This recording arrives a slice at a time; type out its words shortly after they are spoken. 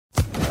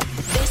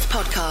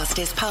podcast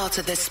is part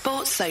of the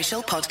Sports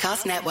Social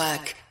Podcast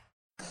Network.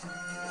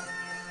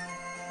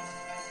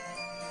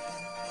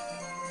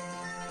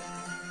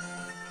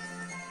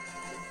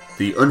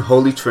 The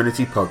Unholy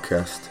Trinity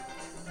Podcast.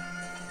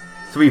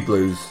 3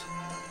 Blues,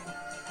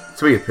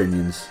 3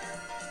 Opinions,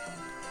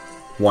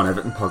 1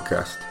 Everton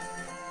Podcast.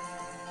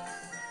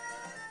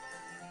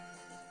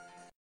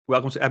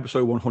 Welcome to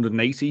episode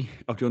 180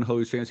 of the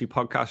Unholy Trinity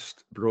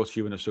Podcast, brought to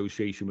you in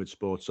association with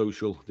Sports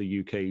Social, the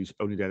UK's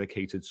only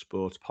dedicated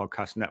sports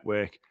podcast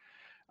network,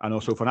 and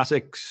also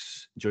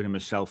Fanatics. Joining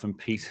myself and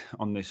Pete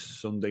on this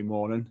Sunday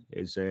morning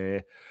is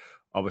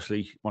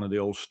obviously one of the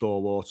old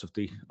stalwarts of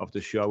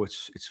the show.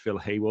 It's Phil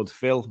Haywood.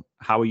 Phil,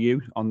 how are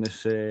you on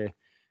this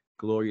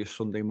glorious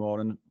Sunday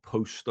morning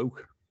post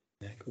Stoke?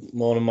 Yeah, good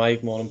morning,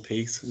 Mike. Morning,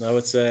 Pete. No,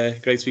 it's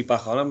great to be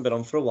back on. I've been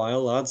on for a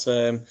while, lads.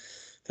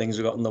 Things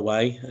have got in the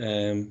way,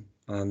 and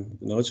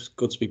it's just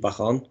good to be back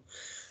on.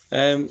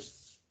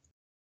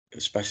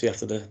 Especially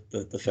after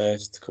the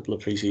first couple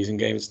of pre-season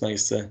games, it's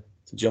nice to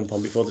jump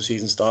on before the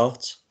season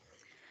starts.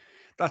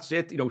 That's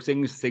it.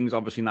 Things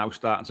obviously now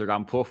starting to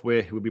ramp up.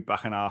 We'll be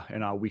back in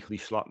our weekly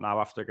slot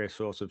now after a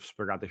sort of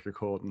sporadic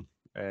recording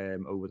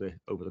over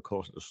the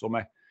course of the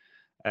summer.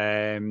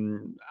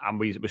 And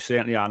we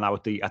certainly are now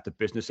at the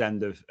business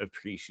end of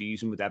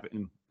pre-season with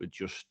Everton, with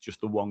just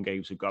the one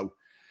game to go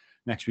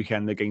next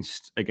weekend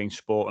against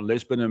Sporting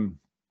Lisbon. And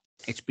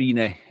it's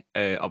been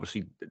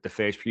obviously the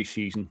first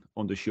pre-season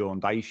under Sean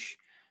Dyche.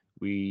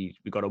 We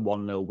got a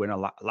 1-0 winner,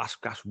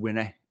 last gasp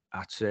winner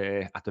at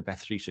the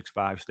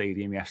Bet365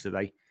 stadium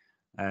yesterday.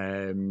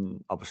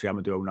 Obviously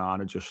Amadou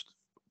Onana just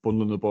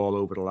bundling the ball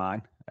over the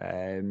line.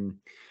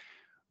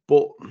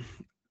 But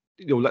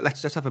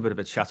let's have a bit of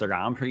a chat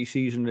around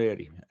pre-season,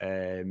 really.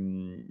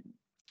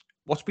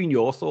 What's been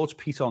your thoughts,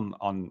 Pete,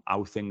 on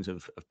how things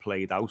have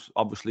played out?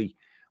 Obviously,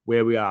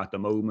 where we are at the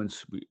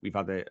moment, we've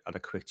had a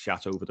quick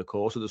chat over the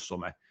course of the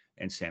summer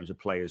in terms of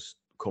players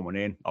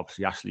coming in.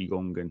 Obviously, Ashley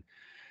Young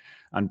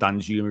and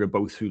Danjuma are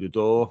both through the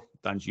door.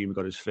 Danjuma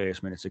got his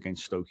first minutes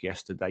against Stoke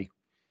yesterday.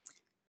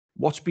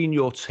 What's been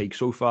your take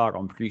so far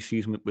on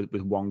pre-season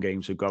with one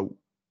game to go?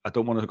 I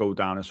don't want to go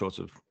down a sort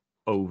of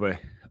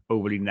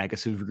overly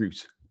negative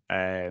route. But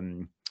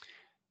have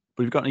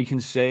you got any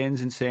concerns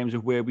in terms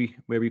of where we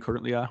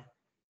currently are?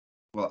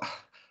 Well,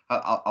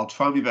 I'll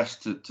try my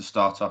best to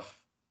start off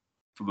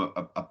from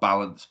a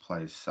balanced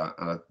place,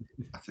 and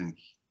I think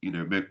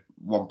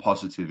one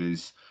positive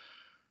is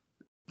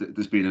that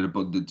there's been an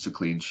abundance of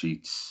clean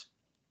sheets,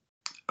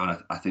 and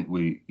I think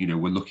we're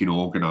looking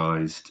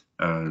organised,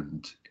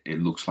 and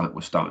it looks like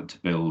we're starting to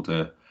build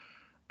a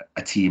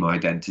team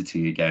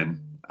identity again,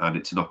 and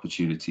it's an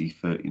opportunity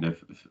for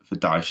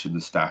Dyche and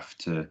the staff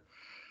to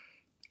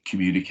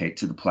communicate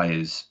to the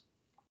players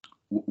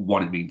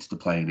what it means to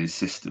play in his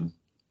system.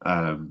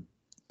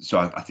 So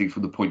I think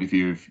from the point of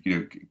view of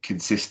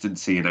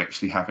consistency and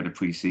actually having a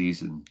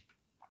pre-season,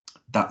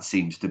 that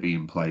seems to be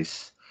in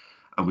place,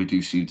 and we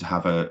do seem to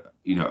have a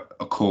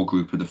core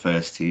group of the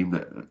first team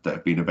that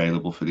have been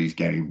available for these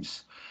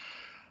games.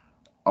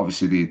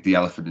 Obviously, the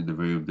elephant in the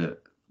room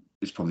that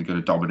is probably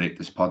going to dominate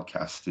this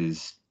podcast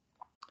is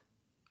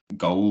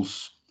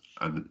goals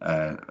and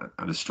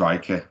a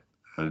striker.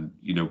 And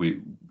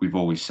we've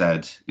always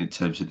said in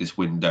terms of this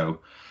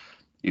window,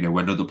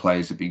 when other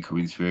players have been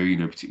coming through,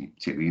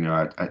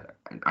 particularly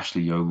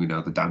Ashley Young and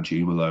now the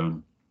Danjuma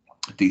loan,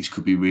 these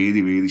could be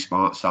really, really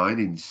smart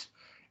signings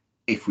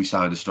if we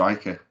sign a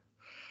striker.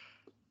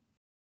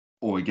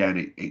 Or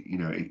again,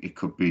 it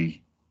could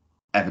be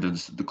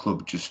evidence that the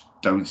club just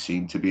don't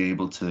seem to be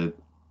able to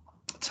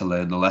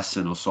learn the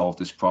lesson or solve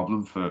this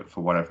problem for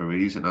whatever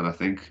reason. And I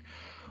think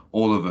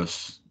all of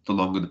us, the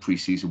longer the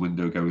pre-season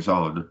window goes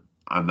on,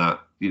 and that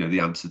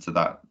the answer to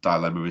that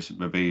dilemma isn't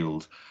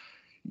revealed,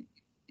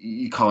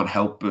 you can't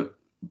help but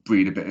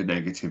breed a bit of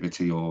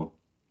negativity or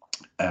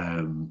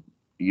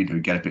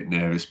get a bit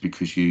nervous,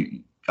 because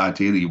you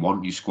ideally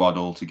want your squad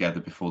all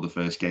together before the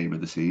first game of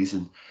the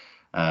season.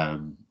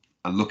 And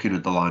looking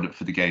at the lineup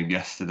for the game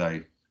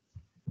yesterday,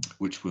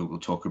 which we'll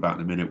talk about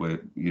in a minute, where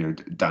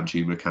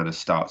Danjuma kind of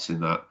starts in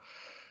that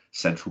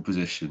central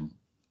position,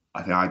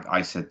 I think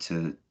I said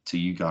to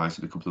you guys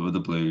and a couple of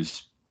other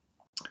Blues,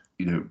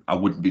 I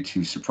wouldn't be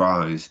too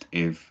surprised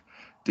if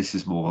this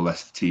is more or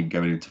less the team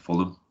going into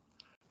Fulham,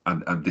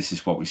 and this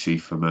is what we see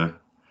from a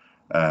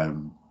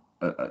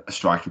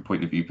striker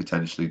point of view,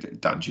 potentially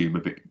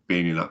Danjuma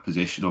being in that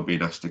position or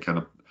being asked to kind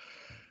of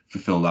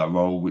fulfil that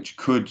role, which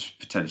could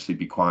potentially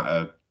be quite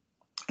a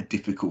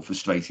difficult,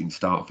 frustrating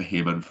start for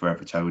him and for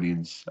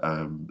Evertonians.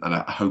 And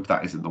I hope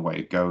that isn't the way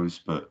it goes,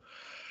 but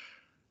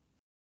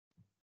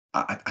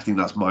I think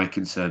that's my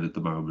concern at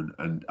the moment.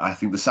 And I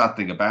think the sad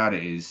thing about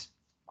it is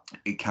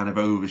it kind of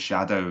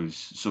overshadows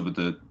some of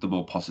the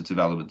more positive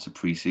elements of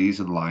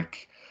pre-season,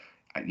 like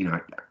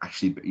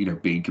actually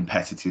being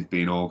competitive,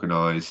 being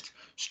organised,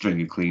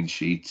 string of clean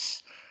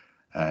sheets,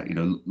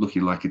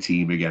 looking like a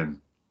team again.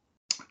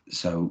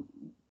 So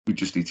we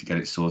just need to get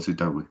it sorted,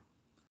 don't we?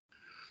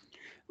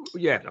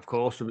 Yeah, of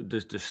course.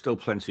 There's still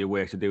plenty of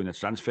work to do in the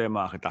transfer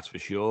market, that's for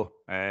sure.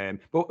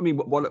 But I mean,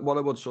 what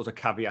I would sort of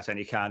caveat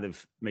any kind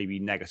of maybe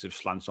negative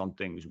slants on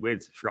things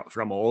with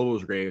from all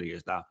of us really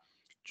is that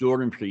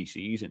during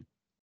pre-season,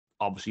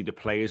 obviously the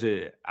players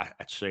are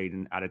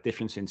training at a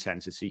different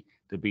intensity.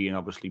 They're being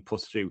obviously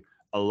put through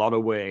a lot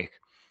of work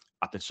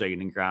at the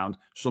training ground.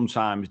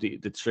 Sometimes the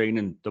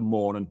training the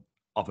morning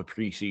of a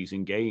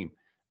pre-season game,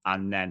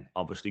 and then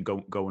obviously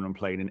going and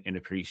playing in a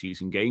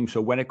pre-season game.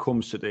 So when it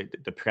comes to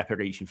the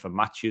preparation for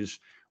matches,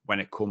 when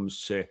it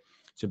comes to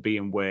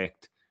being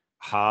worked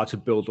hard to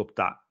build up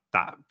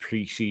that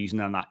pre-season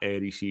and that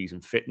early season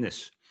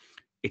fitness,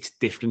 it's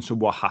different to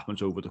what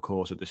happens over the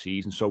course of the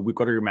season. So we've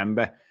got to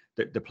remember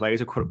that the players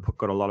have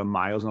got a lot of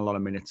miles and a lot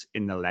of minutes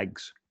in the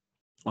legs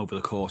over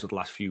the course of the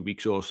last few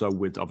weeks or so,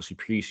 with obviously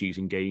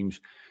pre-season games.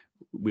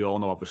 We all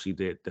know obviously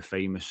the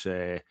famous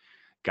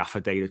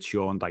gaffer day that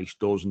Sean Dyche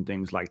does and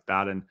things like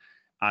that.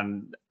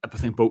 And I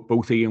think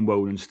both Ian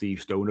Woan and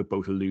Steve Stone have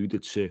both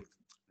alluded to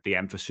the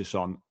emphasis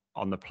on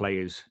the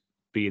players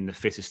being the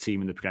fittest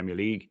team in the Premier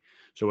League.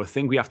 So I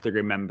think we have to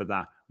remember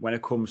that when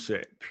it comes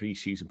to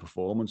pre-season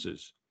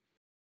performances,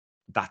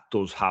 that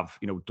does have,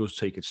 does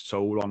take its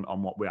toll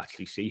on what we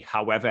actually see.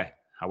 However,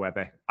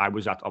 I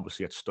was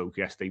obviously at Stoke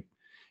yesterday.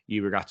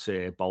 You were at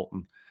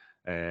Bolton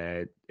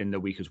in the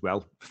week as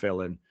well,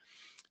 Phil, and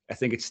I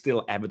think it's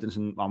still evidence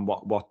on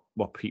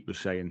what people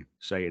are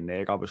saying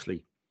there.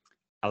 Obviously,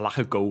 a lack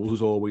of goals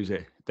is always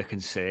the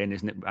concern,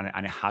 isn't it?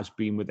 And it has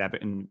been with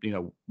Everton,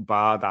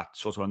 bar that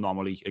sort of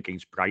anomaly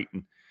against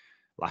Brighton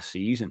last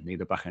season, near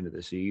the back end of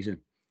the season.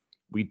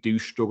 We do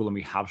struggle, and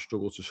we have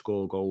struggled to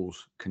score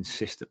goals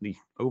consistently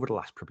over the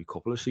last probably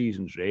couple of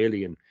seasons,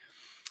 really. And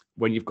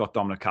when you've got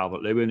Dominic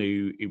Calvert-Lewin,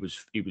 who he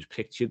was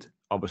pictured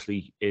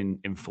obviously in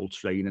full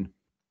training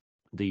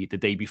the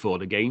day before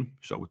the game,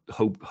 so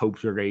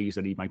hopes were raised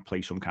that he might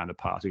play some kind of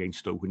part against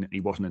Stoke, and he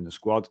wasn't in the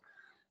squad.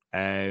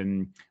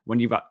 When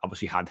you've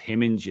obviously had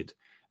him injured,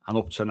 and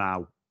up to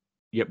now,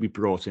 yet we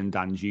brought in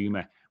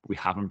Danjuma, but we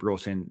haven't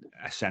brought in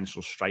a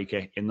central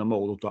striker in the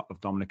mould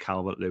of Dominic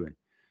Calvert-Lewin.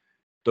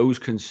 Those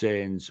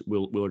concerns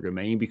will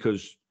remain,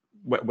 because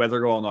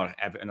whether or not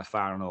Everton are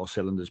firing all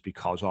cylinders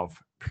because of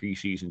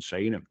pre-season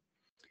training,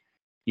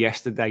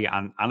 yesterday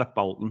and at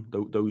Bolton,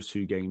 those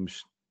two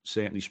games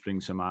certainly spring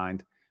to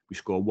mind. We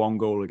scored 1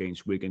 goal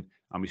against Wigan,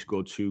 and we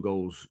scored 2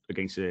 goals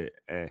against a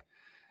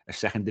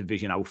second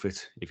division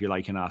outfit, if you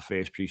like, in our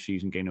first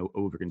pre-season game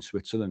over in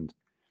Switzerland.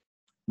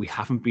 We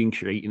haven't been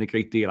creating a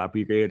great deal, have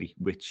we, really?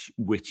 Which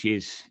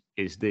is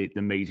the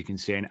major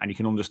concern, and you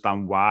can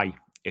understand why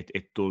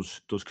it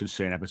does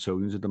concern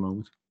Evertonians at the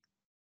moment.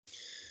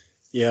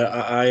 Yeah,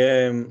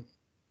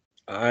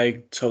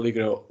 I totally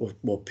agree with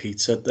what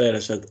Pete said there. I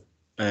said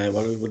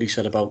what he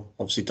said about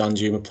obviously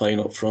Danjuma playing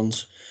up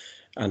front,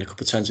 and it could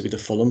potentially be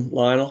the Fulham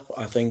lineup.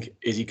 I think,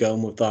 is he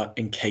going with that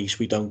in case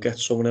we don't get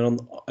someone in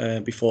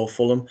on before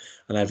Fulham,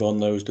 and everyone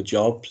knows the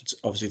job?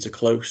 It's a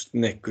close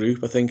knit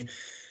group. I think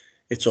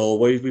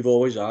we've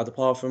always had,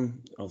 apart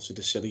from obviously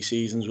the silly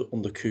seasons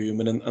under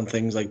Koeman and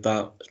things like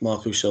that,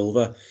 Marco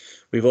Silva,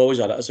 we've always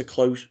had it as a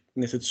close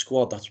knitted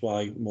squad. That's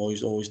why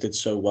Moyes always did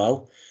so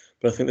well.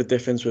 But I think the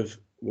difference with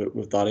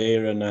that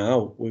era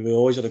now, we've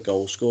always had a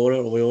goal scorer,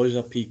 or we always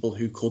had people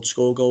who could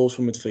score goals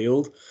from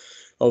midfield.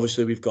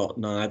 Obviously, we've got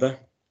neither.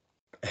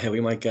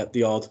 We might get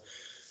the odd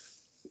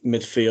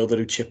midfielder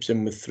who chips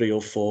in with 3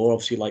 or 4,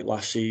 obviously like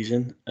last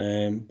season,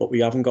 but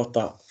we haven't got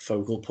that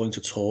focal point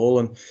at all.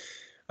 And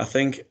I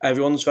think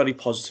everyone's very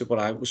positive. What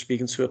I was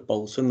speaking to at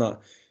Bolton,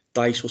 that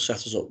Dyche will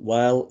set us up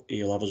well,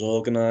 he'll have us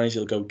organised,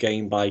 he'll go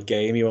game by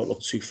game, he won't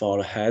look too far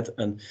ahead,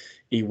 and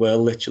he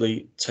will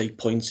literally take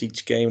points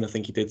each game. And I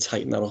think he did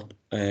tighten that up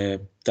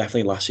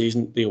definitely last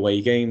season. The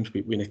away games,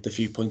 we nicked a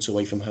few points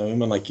away from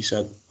home, and like you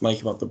said,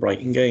 Mike, about the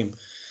Brighton game.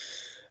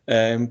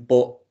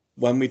 But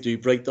when we do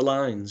break the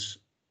lines,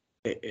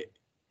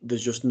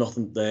 there's just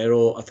nothing there.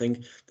 Or I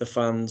think the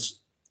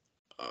fans,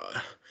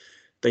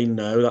 they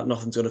know that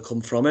nothing's going to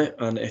come from it,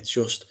 and it's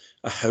just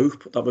a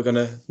hope that we're going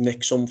to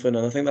nick something.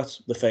 And I think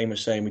that's the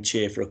famous saying, we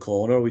cheer for a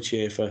corner, or we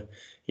cheer for,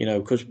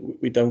 because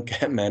we don't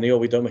get many, or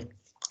we don't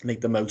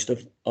make the most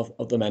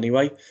of them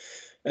anyway.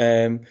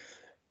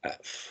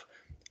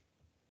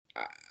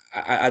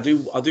 I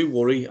do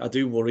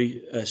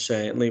worry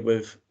certainly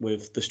with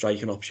the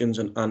striking options,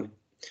 and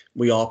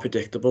we are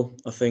predictable.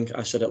 I think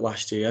I said it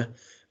last year,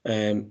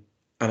 and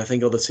I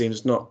think other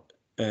teams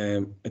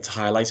it's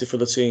highlighted for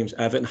the teams.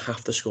 Everton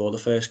have to score the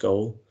first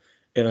goal,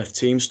 and if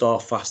teams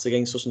start fast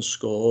against us and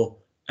score,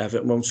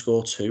 Everton won't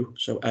score 2.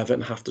 So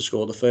Everton have to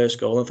score the first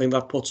goal. And I think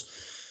that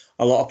puts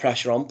a lot of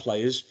pressure on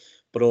players,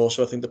 but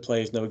also I think the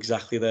players know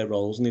exactly their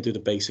roles and they do the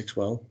basics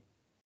well.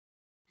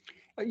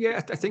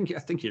 Yeah, I think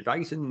you're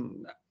right,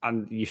 and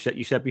you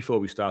said before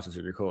we started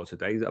to record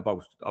today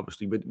about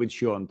obviously with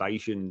Sean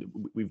Dyche, and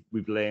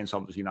we've learned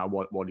obviously now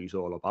what he's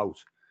all about.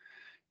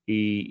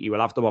 He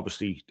will have them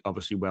obviously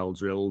well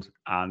drilled,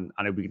 and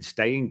if we can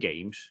stay in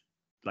games,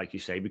 like you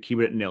say, we keep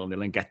it at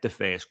 0-0 and get the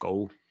first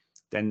goal,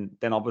 then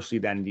obviously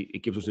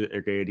it gives us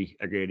a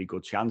really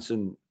good chance.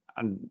 And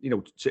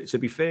to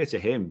be fair to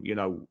him,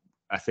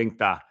 I think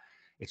that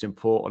it's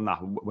important that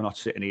we're not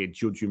sitting here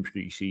judging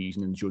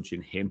pre-season and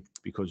judging him,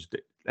 because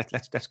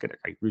let's get it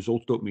right.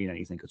 Results don't mean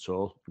anything at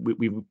all.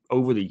 We've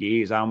over the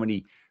years, how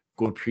many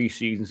good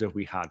pre-seasons have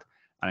we had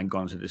and then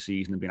gone to the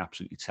season and been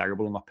absolutely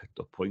terrible and not picked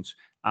up points?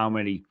 How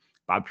many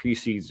bad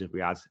pre-seasons have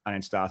we had and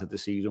then started the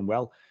season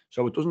well?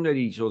 So it doesn't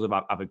really sort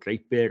of have a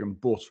great bearing,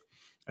 but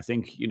I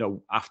think,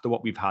 after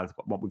what we've had,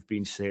 what we've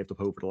been saved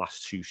up over the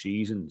last 2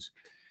 seasons,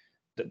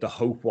 the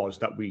hope was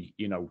that we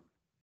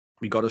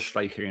got a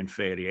striker in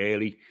fairly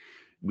early.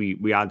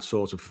 We had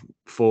sort of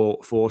four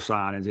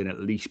signings in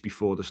at least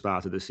before the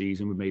start of the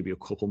season, with maybe a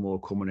couple more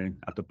coming in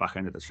at the back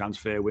end of the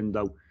transfer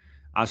window.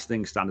 As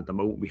things stand at the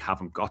moment, we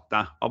haven't got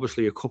that.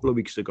 Obviously, a couple of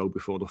weeks ago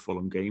before the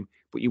Fulham game,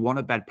 but you want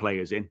to bed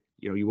players in.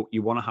 You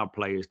want to have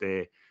players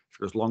there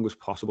for as long as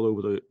possible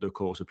over the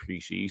course of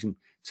pre-season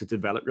to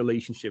develop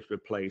relationships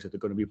with players that they're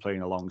going to be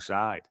playing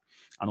alongside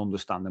and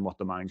understanding what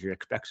the manager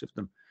expects of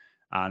them.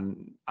 And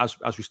as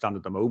we stand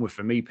at the moment,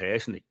 for me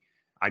personally,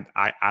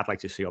 I'd like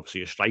to see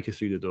obviously a striker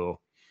through the door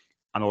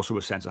and also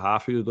a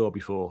centre-half through the door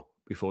before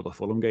the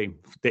Fulham game.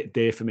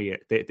 They're for me,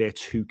 they're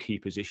 2 key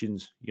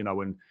positions,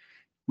 and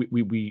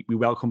we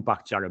welcomed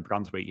back Jarrad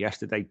Branthwaite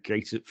yesterday.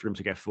 Great for him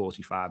to get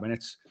 45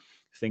 minutes.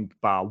 I think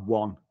bar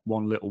one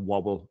little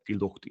wobble, he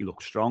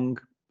looked strong,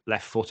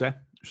 left footer,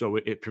 so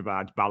it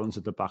provides balance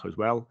at the back as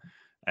well.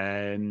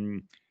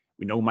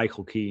 We know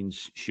Michael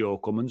Keane's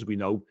shortcomings. We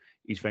know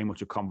he's very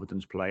much a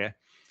confidence player.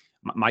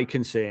 My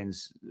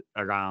concerns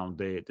around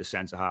the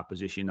centre-half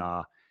position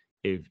are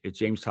if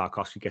James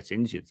Tarkowski gets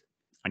injured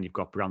and you've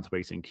got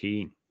Branthwaite and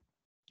Keane,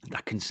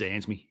 that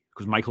concerns me,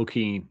 because Michael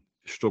Keane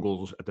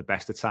struggles at the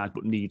best of times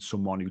but needs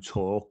someone who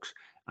talks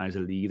and is a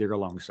leader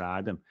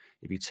alongside him.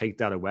 If you take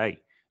that away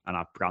and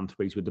have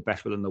Branthwaite, with the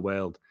best will in the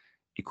world,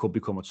 he could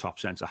become a top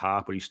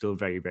centre-half, but he's still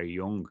very, very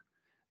young.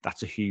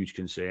 That's a huge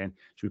concern.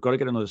 So we've got to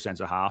get another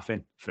centre-half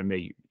in, for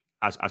me,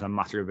 as a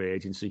matter of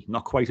urgency.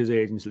 Not quite as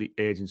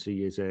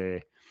urgency as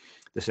the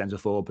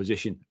centre-forward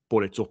position,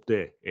 but it's up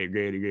there. It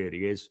really,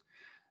 really is.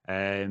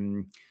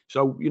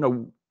 So,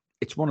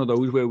 it's one of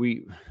those where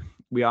we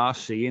are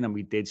seeing, and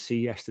we did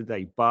see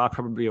yesterday, bar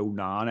probably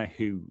Onana,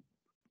 who,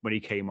 when he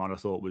came on, I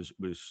thought was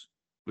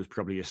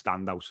probably a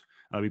standout.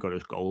 I know he got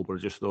his goal, but I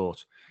just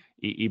thought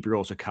he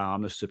brought a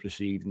calmness to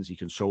proceedings. He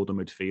controlled the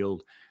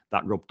midfield.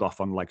 That rubbed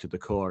off on likes of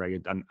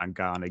Doucouré and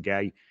Gana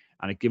Gueye,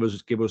 and it give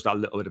us that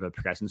little bit of a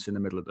presence in the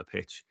middle of the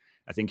pitch.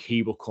 I think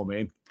he will come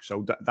in.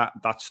 So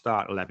that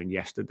start 11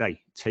 yesterday,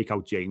 take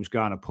out James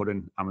Garner, put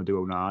in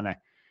Amadou Onana,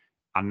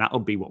 and that'll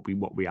be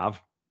what we have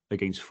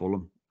against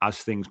Fulham as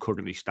things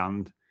currently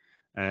stand,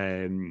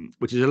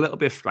 which is a little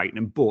bit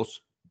frightening. But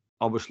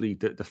obviously,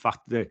 the fact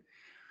that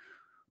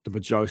the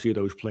majority of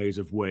those players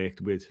have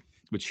worked with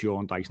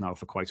Sean Dyche now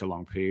for quite a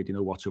long period, you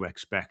know what to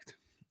expect.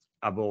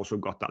 I've also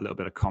got that little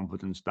bit of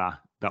confidence that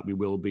we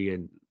will be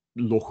in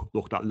look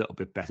that little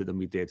bit better than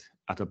we did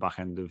at the back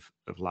end of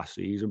last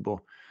season. But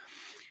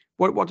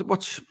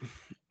what's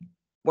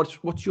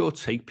your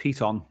take,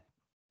 Pete, on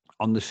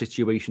the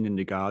situation in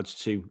regards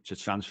to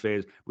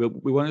transfers? We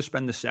want to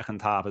spend the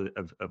second half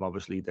of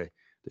obviously the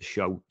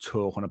show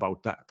talking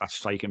about that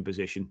striking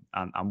position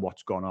and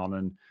what's gone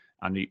on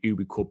and who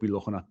we could be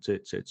looking at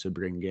to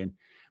bring in.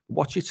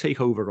 What's your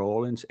take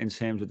overall in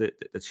terms of the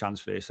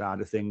transfer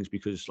side of things?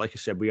 Because, like I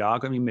said, we are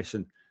going to be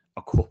missing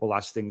a couple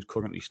as things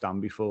currently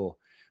stand before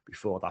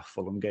that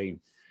Fulham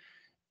game.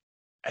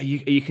 Are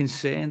you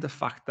concerned the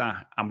fact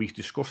that, and we've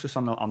discussed this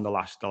on the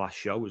last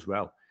show as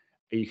well,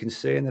 are you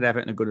concerned that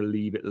Everton are going to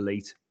leave it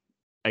late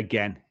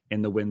again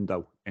in the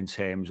window in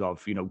terms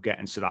of,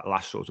 getting to that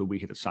last sort of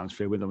week of the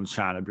transfer window and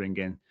trying to bring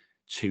in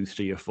 2,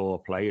 3 or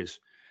 4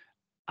 players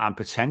and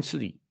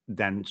potentially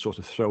then sort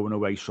of throwing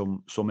away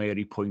some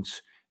early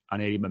points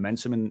and early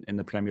momentum in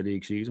the Premier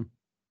League season?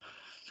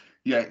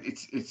 Yeah,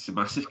 it's a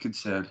massive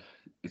concern.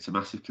 It's a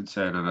massive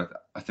concern, and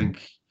I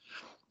think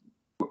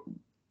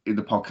in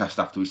the podcast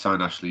after we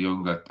signed Ashley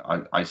Young,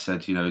 I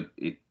said,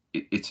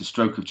 it's a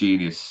stroke of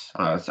genius,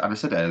 and I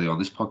said earlier on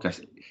this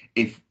podcast,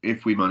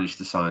 if we manage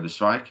to sign a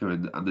striker,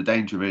 and the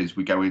danger is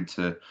we go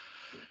into,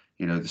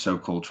 the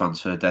so-called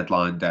transfer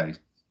deadline day,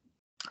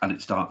 and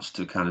it starts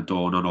to kind of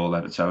dawn on all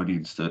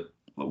Evertonians that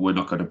we're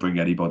not going to bring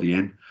anybody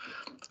in,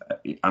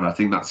 and I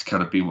think that's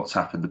kind of been what's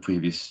happened the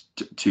previous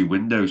 2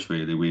 windows.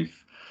 Really,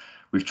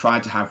 we've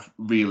tried to have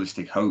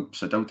realistic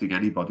hopes. I don't think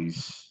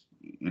anybody's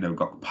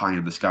got pie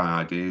in the sky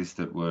ideas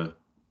that we're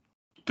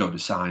going to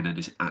sign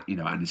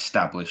an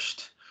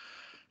established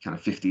kind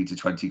of 15 to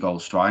 20 goal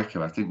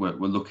striker. I think we're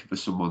looking for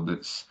someone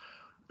that's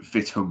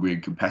fit, hungry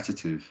and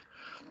competitive.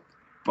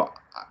 But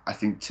I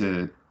think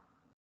to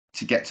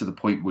get to the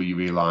point where you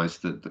realise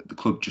that the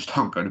club just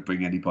aren't going to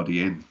bring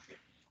anybody in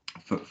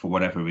for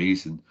whatever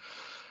reason,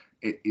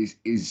 it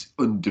is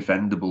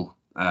undefendable.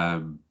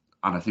 And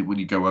I think when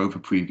you go over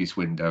previous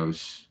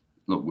windows,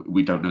 look,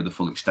 we don't know the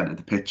full extent of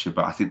the picture,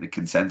 but I think the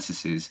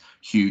consensus is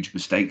huge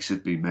mistakes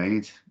have been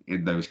made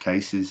in those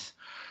cases.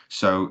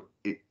 So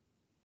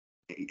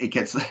it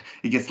gets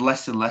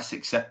less and less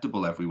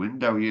acceptable every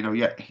window. We're in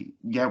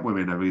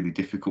a really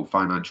difficult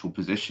financial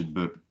position,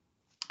 but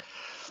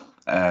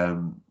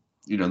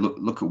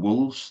look at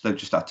Wolves. They've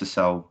just had to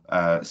sell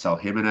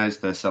Jimenez.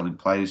 They're selling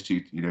players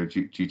due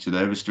to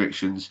their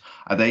restrictions.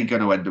 Are they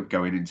going to end up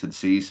going into the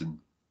season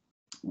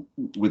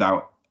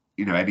without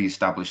any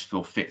established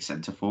or fit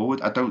centre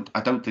forward? I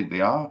don't think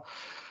they are.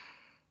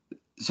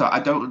 So I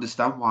don't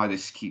understand why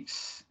this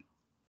keeps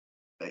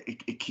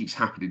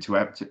happening to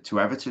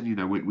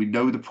Everton. We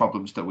know the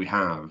problems that we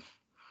have.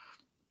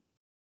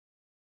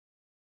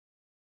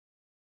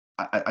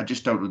 I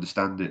just don't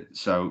understand it.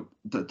 So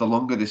the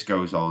longer this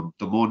goes on,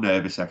 the more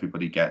nervous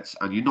everybody gets.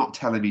 And you're not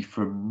telling me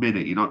for a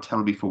minute, you're not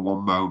telling me for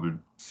one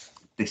moment,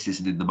 this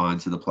isn't in the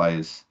minds of the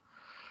players.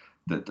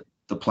 That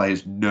the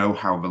players know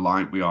how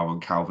reliant we are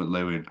on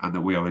Calvert-Lewin, and that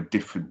we are a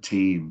different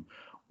team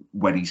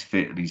when he's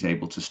fit and he's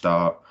able to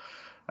start.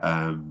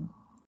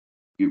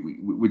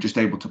 We're just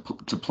able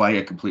to play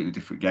a completely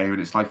different game.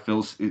 And it's like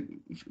Phil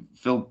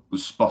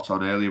was spot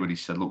on earlier when he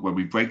said, look, when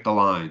we break the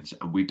lines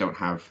and we don't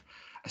have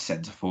a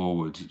centre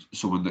forward,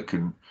 someone that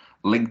can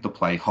link the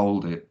play,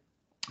 hold it,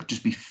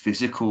 just be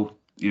physical,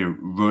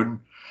 run,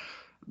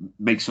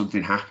 make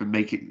something happen,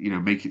 make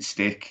it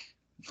stick,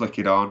 flick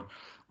it on.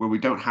 When we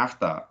don't have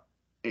that,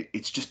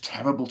 it's just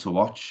terrible to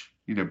watch,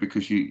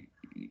 because you're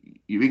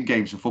in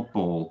games of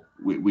football,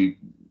 we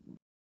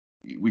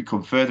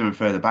come further and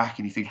further back,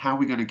 and you think, how are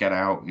we going to get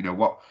out?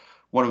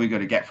 What are we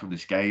going to get from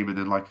this game? And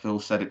then, like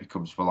Phil said, it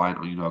becomes reliant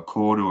on a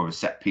corner or a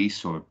set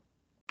piece or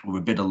a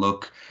bit of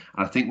luck.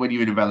 And I think when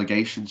you're in a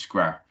relegation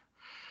scrap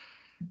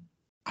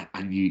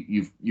and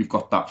you've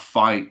got that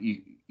fight,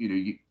 you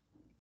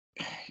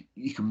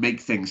can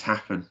make things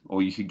happen,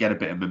 or you can get a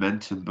bit of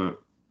momentum. But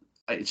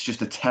it's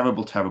just a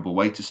terrible, terrible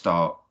way to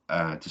start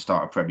a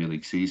Premier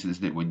League season,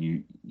 isn't it? When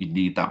you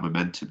need that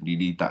momentum, you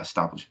need that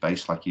established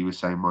base, like you were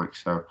saying, Mike.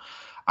 So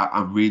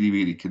I'm really,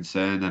 really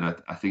concerned, and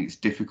I think it's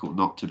difficult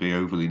not to be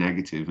overly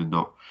negative and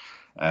not,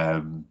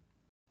 kind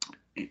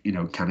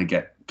of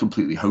get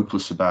completely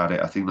hopeless about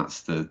it. I think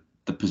that's the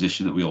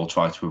position that we all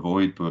try to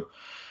avoid, but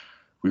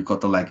we've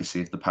got the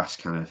legacy of the past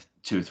kind of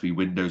 2 or 3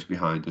 windows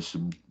behind us,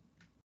 and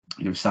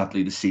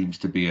sadly, there seems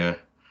to be a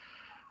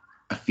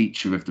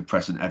feature of the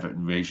present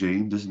Everton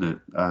regime, doesn't it?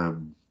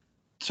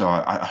 So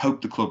I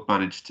hope the club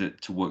managed to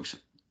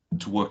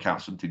work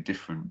out something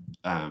different.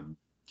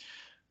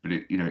 But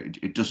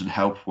it doesn't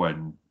help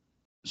when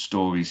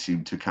stories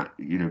seem to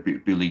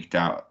be leaked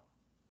out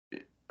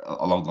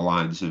along the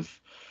lines of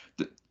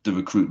the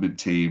recruitment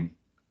team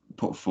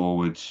put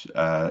forward 2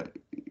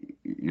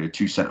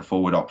 centre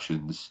forward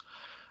options,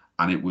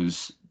 and it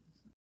was,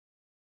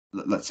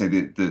 let's say,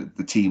 the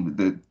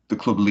team, the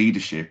club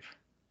leadership,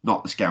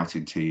 not the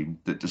scouting team,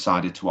 that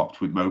decided to opt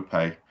with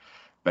Maupay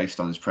based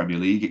on his Premier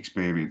League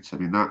experience. I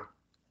mean, that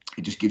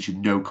it just gives you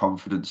no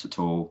confidence at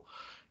all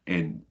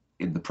in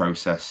the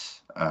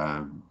process.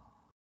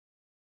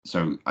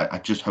 So I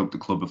just hope the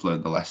club have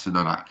learned the lesson,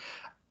 and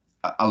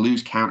I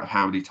lose count of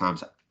how many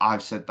times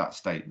I've said that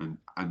statement,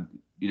 and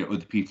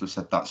other people have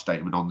said that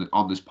statement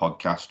on this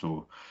podcast,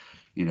 or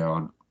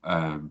on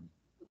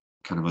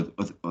kind of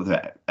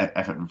other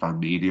Everton fan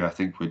media. I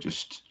think we're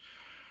just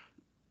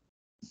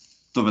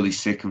thoroughly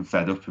sick and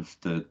fed up of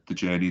the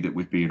journey that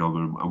we've been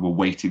on, and we're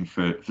waiting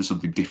for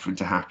something different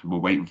to happen. We're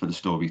waiting for the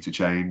story to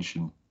change,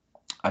 and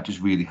I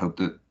just really hope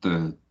that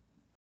the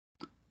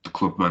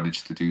club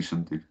managed to do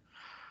something.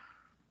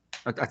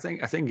 I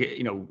think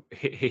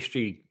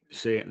history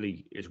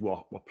certainly is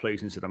what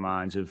plays into the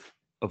minds of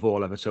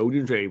all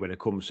Evertonians, really, when it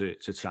comes to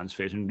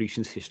transfers, and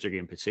recent history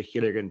in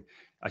particular. And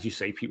as you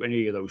say, people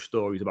hear those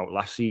stories about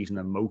last season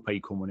and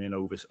Maupay coming in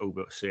over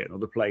certain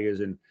other players,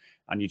 and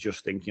you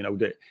just think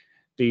that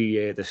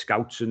the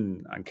scouts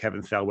and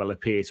Kevin Thelwell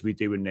appear to be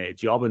doing their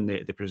job, and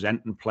they're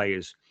presenting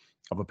players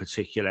of a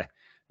particular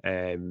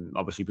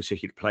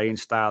particular playing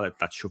style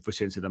that should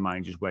fit into the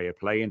manager's way of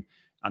playing,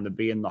 and they're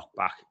being knocked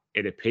back,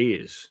 it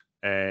appears,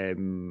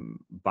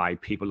 by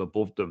people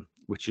above them,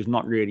 which is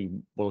not really,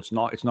 it's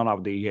not how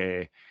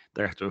the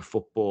director of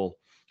football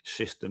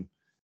system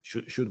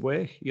should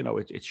work.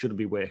 It shouldn't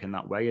be working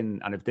that way.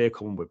 And if they're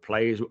coming with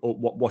players,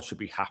 what should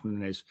be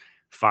happening is,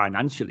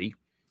 financially,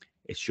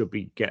 it should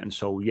be getting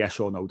sold yes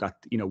or no, that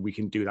we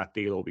can do that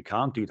deal or we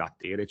can't do that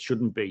deal. It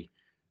shouldn't be,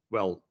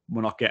 well,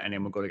 we're not getting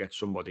him, we're going to get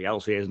somebody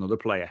else, here's another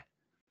player.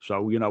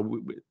 So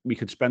we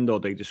could spend all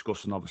day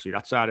discussing, obviously,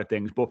 that side of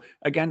things. But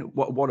again,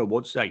 what I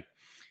would say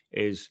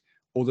is,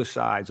 other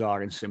sides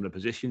are in similar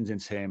positions in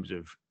terms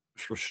of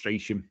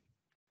frustration.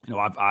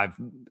 I've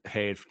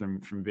heard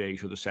from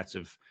various other sets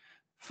of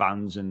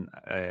fans and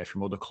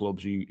from other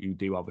clubs who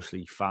do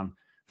obviously fan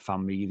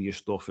media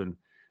stuff, and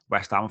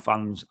West Ham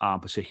fans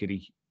aren't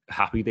particularly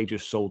happy. They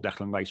just sold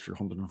Declan Rice for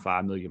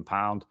 £105 million,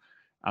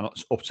 and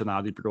up to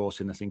now they brought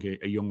in, I think,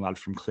 a young lad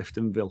from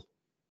Cliftonville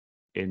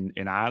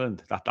in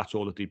Ireland. That's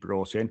all that they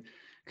brought in.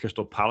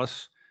 Crystal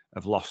Palace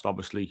have lost,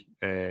 obviously,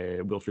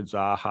 Wilfried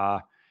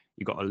Zaha.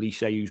 You've got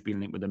Elise, who's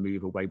been linked with a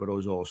move away, but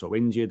was also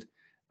injured.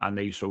 And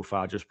they so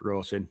far just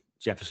brought in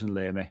Jefferson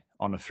Lerma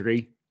on a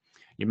free.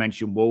 You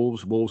mentioned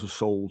Wolves. Wolves have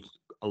sold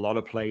a lot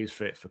of players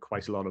for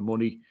quite a lot of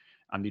money,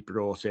 and they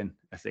brought in,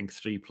 I think,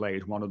 3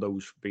 players, one of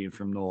those being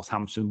from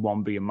Northampton,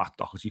 one being Matt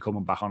Doherty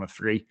coming back on a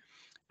free,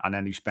 and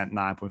then he spent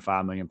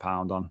 £9.5 million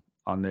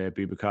on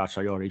Boubacar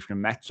Traoré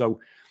from Met. So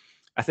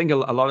I think a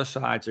lot of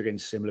sides are in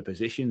similar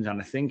positions, and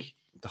I think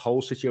the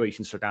whole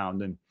situation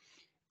surrounding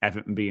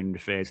Everton being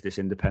referred to this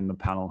independent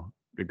panel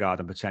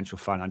regarding potential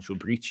financial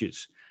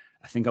breaches,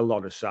 I think a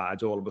lot of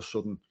sides all of a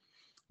sudden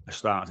are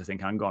starting to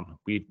think, hang on,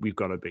 we've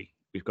got to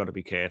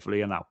be careful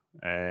here now,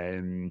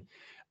 and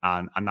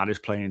that is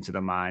playing into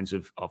the minds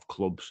of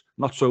clubs.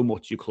 Not so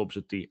much your clubs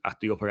at the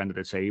upper end of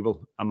the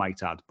table, I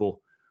might add, but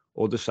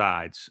other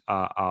sides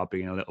are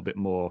being a little bit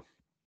more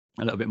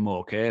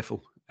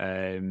careful.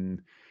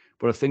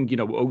 But I think,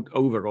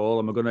 overall,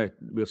 and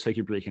we'll take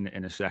a break in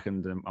a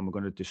second, and we're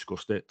going to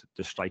discuss the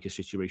striker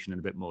situation in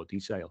a bit more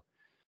detail.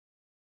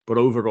 But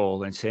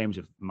overall, in terms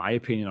of my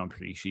opinion on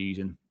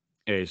pre-season,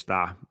 is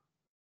that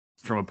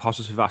from a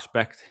positive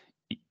aspect,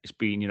 it's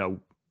been,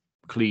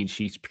 clean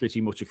sheets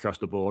pretty much across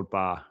the board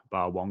bar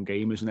one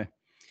game, isn't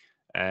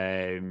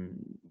it?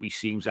 We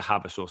seem to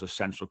have a sort of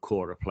central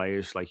core of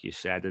players, like you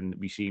said, and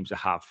we seem to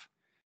have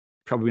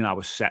probably now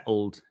a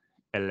settled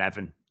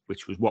 11,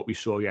 which was what we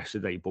saw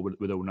yesterday, but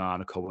with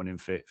Onana coming in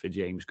for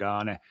James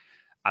Garner.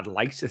 I'd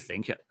like to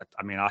think,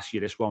 I'll ask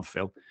you this one,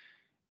 Phil.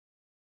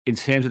 In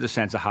terms of the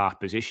centre-half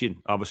position,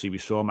 obviously we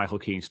saw Michael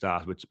Keane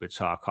start with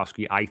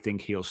Tarkowski. I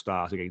think he'll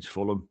start against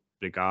Fulham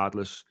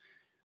regardless.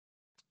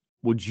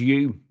 Would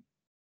you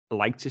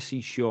like to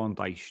see Sean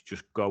Dyche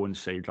just go and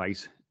say,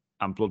 right,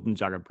 and Blood and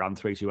Jared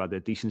Branthwaite, who had a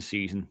decent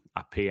season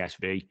at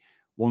PSV,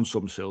 won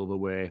some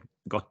silverware,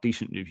 got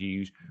decent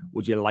reviews.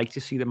 Would you like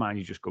to see the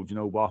manager just go, do you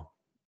know what?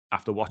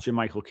 After watching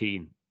Michael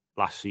Keane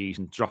last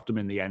season, dropped him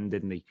in the end,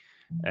 didn't he?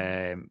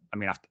 I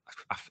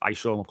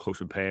saw him up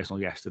close and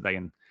personal yesterday,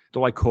 and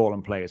don't like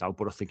calling players out,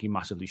 but I think he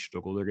massively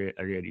struggled.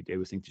 I really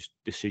do. I think just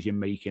decision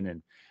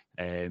making,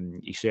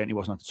 and he certainly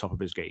wasn't at the top of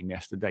his game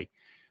yesterday.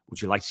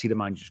 Would you like to see the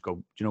manager just go,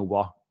 do you know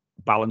what?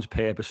 Balance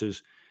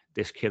purposes,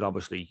 this kid,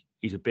 obviously,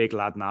 he's a big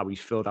lad now. He's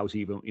filled out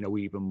even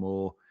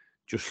more.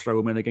 Just throw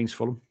him in against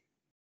Fulham.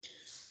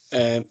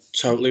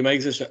 Totally,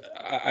 mate.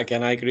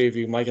 Again, I agree with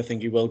you, Mike. I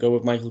think he will go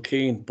with Michael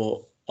Keane,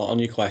 but on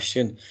your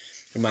question,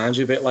 it reminds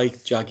you a bit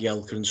like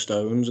Jagielka and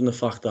Stones, and the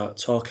fact that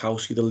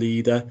Tarkowski, the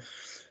leader,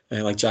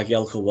 like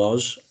Jagielka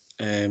was,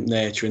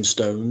 nurturing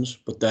Stones,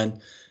 but then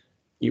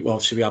we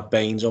had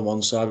Baines on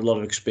one side, a lot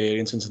of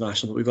experience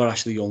international, but we've got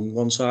Ashley Young on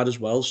one side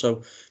as well.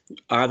 So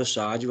either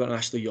side, you've got an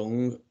Ashley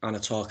Young and a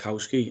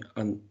Tarkowski,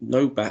 and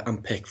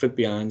and Pickford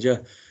behind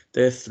you.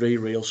 They're 3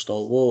 real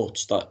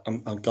stalwarts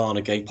and Garner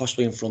Gay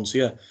possibly in front of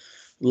you. A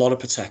lot of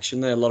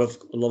protection there, a lot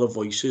of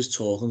voices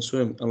talking to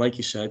him. And like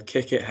you said,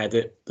 kick it, head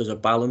it. There's a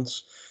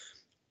balance.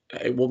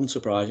 It wouldn't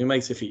surprise me,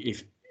 mate, if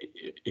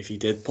he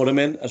did put him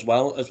in as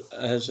well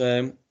as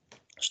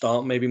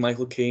start maybe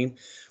Michael Keane.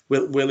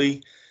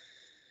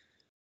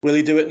 Will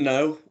he do it?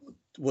 No.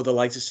 Would I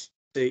like to say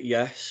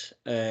yes?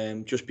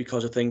 Just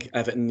because I think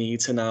Everton need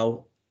to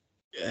now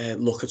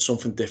look at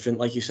something different.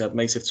 Like you said,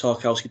 mate, if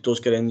Tarkowski does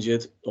get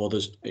injured, or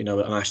there's an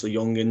Ashley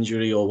Young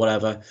injury or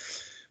whatever,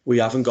 we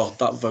haven't got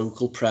that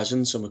vocal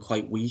presence, and we're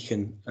quite weak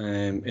in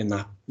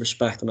that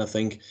respect. And I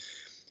think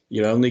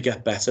you only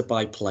get better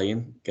by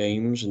playing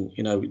games, and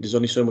there's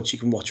only so much you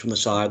can watch from the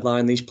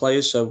sideline, these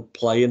players. So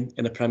playing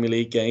in a Premier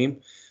League game,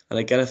 and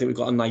again, I think we've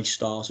got a nice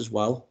start as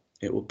well.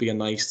 It would be a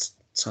nice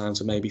time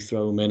to maybe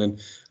throw them in and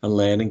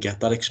learn and get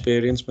that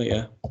experience, mate.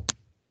 Yeah.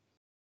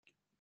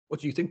 What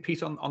do you think,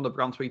 Pete, on the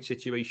Branthwaite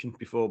situation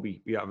before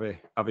we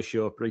have a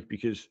short break?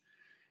 Because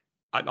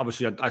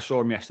I saw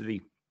him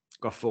yesterday,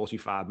 got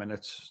 45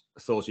 minutes.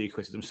 I thought he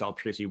acquitted himself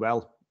pretty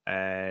well.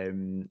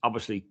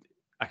 Obviously,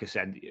 like I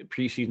said,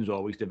 pre-season is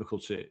always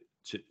difficult to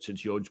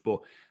judge, but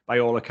by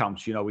all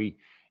accounts,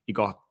 he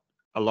got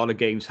a lot of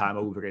game time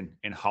over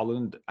in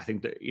Holland. I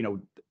think that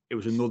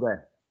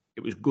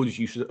it was good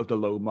use of the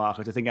low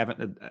market. I think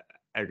Everton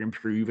are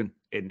improving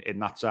in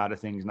that side of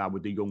things now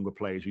with the younger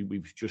players.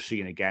 We've just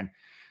seen again.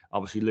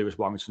 Obviously, Lewis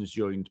Warrington's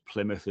joined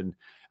Plymouth, and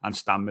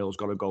Stan Mills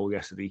got a goal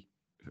yesterday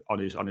on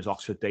his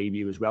Oxford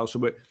debut as well. So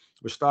we're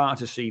starting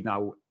to see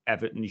now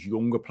Everton's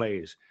younger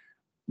players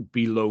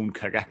be loaned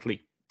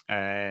correctly,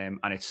 and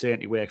it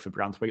certainly worked for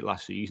Branthwaite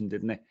last season,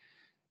 didn't it?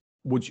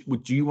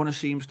 Would you want to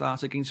see him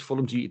start against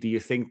Fulham? Do you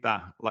think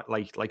that,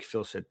 like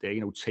Phil said there,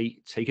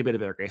 take a bit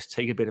of a risk,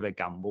 take a bit of a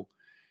gamble?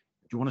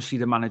 Do you want to see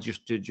the manager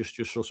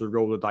just sort of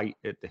roll the dice?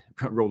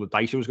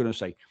 I was going to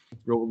say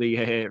roll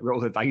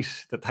the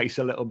dice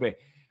a little bit,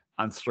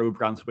 and throw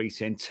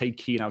Branthwaite in, take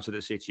Keane out of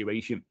the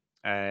situation.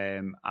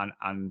 And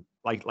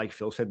like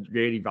Phil said,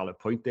 really valid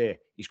point there.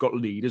 He's got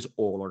leaders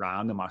all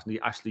around him, hasn't he?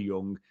 Ashley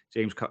Young,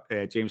 James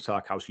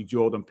Tarkowski,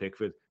 Jordan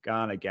Pickford,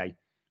 Garner Gay.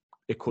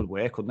 It could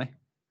work, couldn't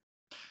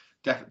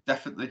it?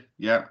 Definitely,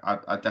 yeah.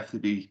 I'd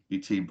definitely be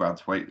team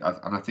Branthwaite,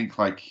 and I think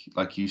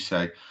like you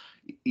say,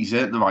 he's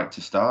earned the right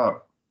to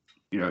start.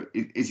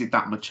 Is it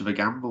that much of a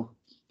gamble?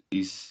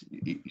 He's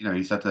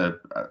had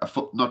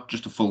not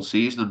just a full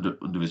season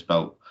under his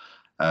belt,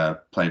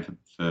 playing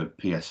for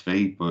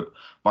PSV, but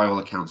by all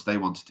accounts, they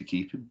wanted to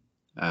keep him.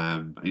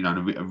 You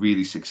know, a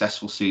really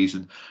successful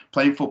season,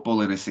 playing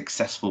football in a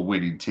successful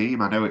winning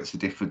team. I know it's a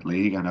different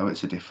league, I know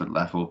it's a different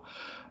level,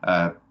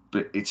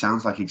 but it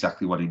sounds like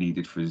exactly what he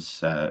needed for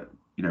his,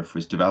 you know, for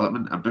his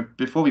development. And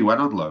before he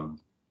went on loan,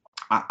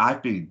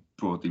 I've been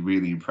broadly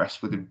really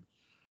impressed with him.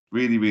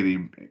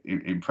 Really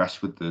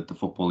impressed with the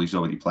football he's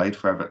already played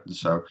for Everton.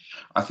 So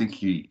I think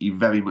he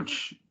very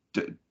much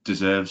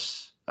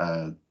deserves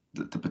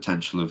the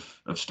potential of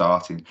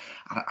starting.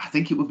 And I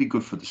think it would be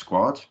good for the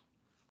squad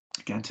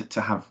again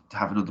to have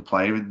another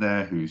player in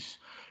there who's,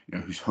 you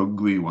know, who's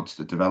hungry, who wants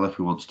to develop,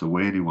 who wants to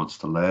win, who wants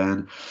to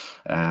learn.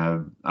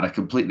 And I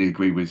completely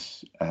agree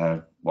with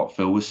what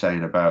Phil was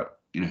saying about,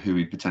 you know, who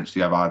he'd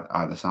potentially have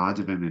either side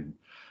of him.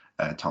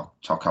 And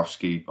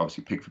Tarkowski,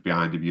 obviously Pickford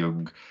behind him,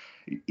 Young.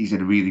 He's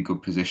in a really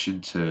good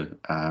position to,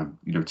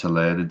 you know, to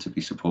learn and to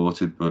be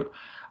supported. But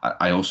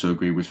I also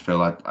agree with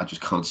Phil. I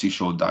just can't see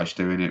Sean Dyche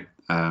doing it.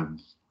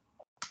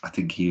 I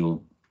think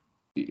he'll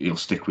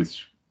stick with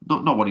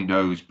not what he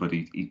knows, but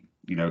he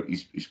you know,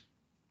 he's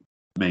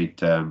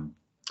made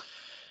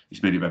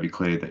it very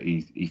clear that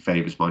he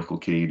favours Michael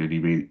Keane, and he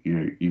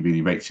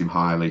really rates him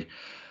highly.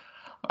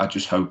 I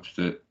just hope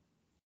that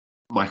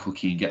Michael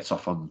Keane gets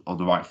off on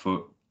the right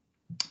foot.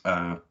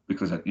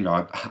 Because, you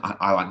know,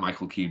 I like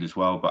Michael Keane as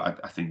well, but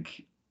I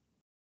think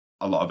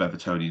a lot of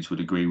Evertonians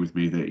would agree with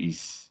me that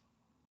he's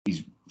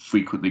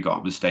frequently got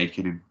a mistake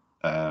in him,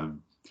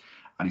 and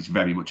he's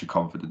very much a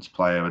confidence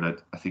player.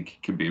 And I think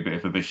it can be a bit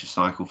of a vicious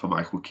cycle for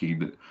Michael Keane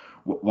that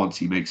once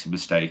he makes a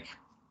mistake,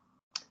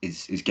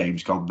 his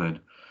game's gone then.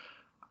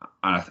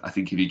 And I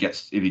think if he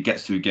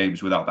gets through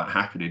games without that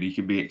happening, he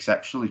can be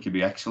exceptional. He can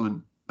be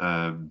excellent.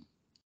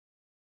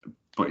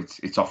 But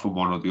it's often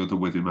one or the other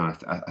with him. And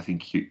I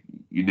think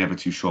you're never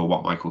too sure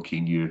what Michael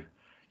Keane you're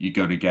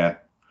going to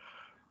get.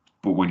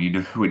 But when you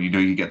know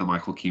you get the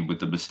Michael Keane with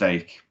the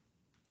mistake,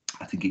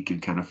 I think it can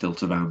kind of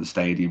filter around the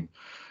stadium.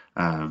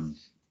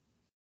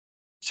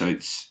 So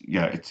it's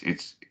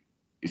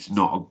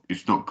not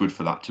good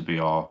for that to be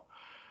our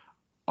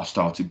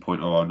starting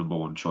point or our number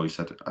one choice.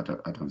 I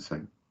don't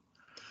think.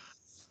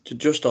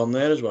 Just on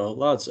there as well,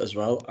 lads. As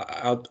well,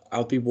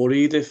 I'd be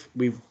worried if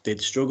we did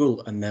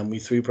struggle and then we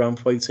threw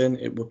Branthwaite in.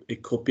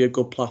 It could be a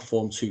good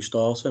platform to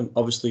start him.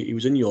 Obviously, he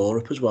was in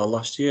Europe as well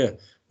last year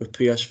with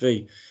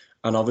PSV,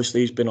 and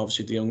obviously he's been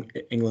the young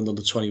England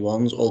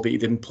under-21s, albeit he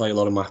didn't play a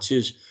lot of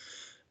matches.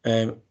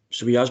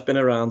 So he has been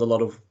around a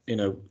lot of, you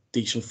know,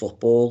 decent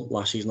football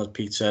last season, as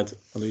Pete said,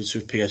 alluded to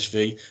with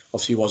PSV.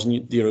 Obviously, he was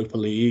in the Europa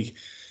League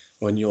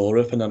or in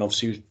Europe, and then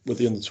obviously with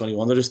the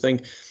under-21. I just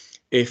think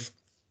if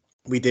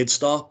we did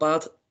start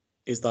bad,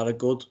 is that a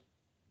good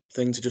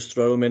thing to just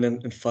throw him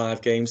in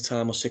 5 games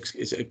time or 6?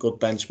 Is it a good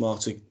benchmark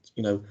to,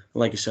 you know,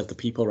 like you said, the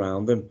people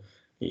around him?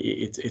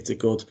 It's a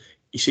good.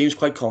 He seems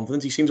quite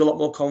confident. He seems a lot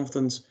more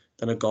confident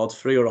than a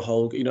Godfrey or a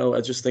Holg. You know, I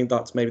just think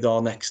that's maybe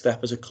our next step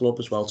as a club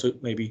as well, to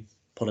maybe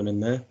put him in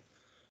there.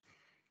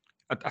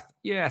 I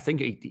think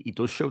he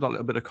does show that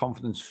little bit of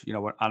confidence, you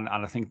know, and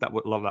I think that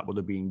a lot of that would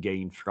have been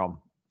gained from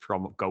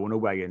going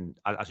away and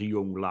as a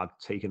young lad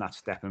taking that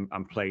step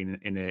and playing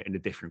in a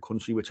different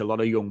country, which a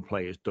lot of young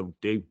players don't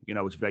do. You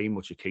know, it's very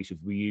much a case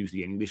of we use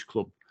the English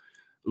club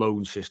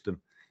loan system,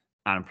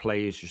 and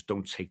players just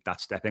don't take that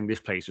step.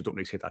 English players don't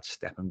really take that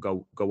step and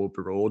go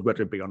abroad,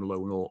 whether it be on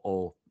loan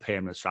or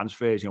permanent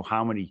transfers. You know,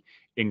 how many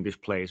English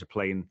players are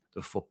playing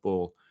the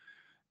football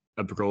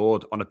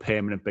abroad on a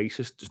permanent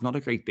basis? There's not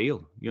a great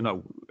deal. You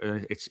know,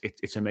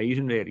 it's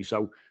amazing, really.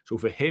 So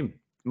for him,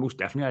 most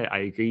definitely, I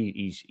agree.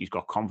 He's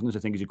got confidence. I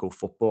think he's a good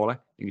footballer. I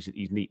think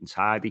he's neat and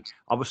tidy.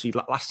 Obviously,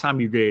 last time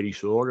you really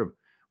saw him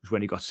was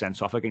when he got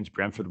sent off against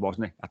Brentford,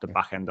 wasn't it? At the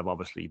back end of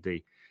obviously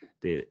the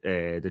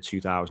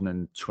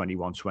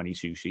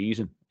 2021-22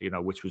 season. You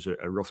know, which was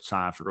a rough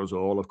time for us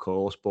all, of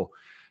course. But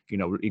you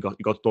know, he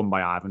got done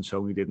by Ivan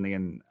Toney, didn't he?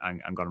 And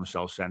got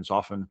himself sent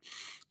off. And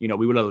you know,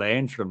 we would have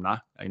learned from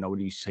that. You know,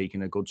 he's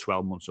taken a good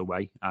 12 months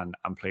away and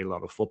played a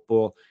lot of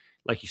football.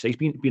 Like you say, he's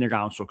been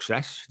around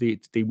success.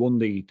 They won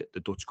the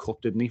Dutch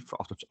Cup, didn't he?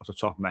 Off the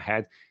top of my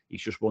head,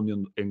 he's just won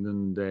the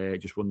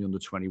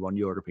under-21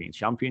 European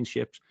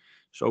Championships.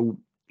 So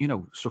you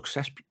know,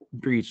 success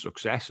breeds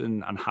success,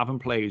 and having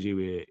players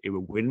who are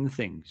winning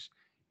things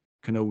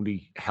can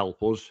only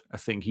help us. I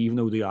think, even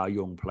though they are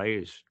young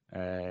players,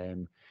 I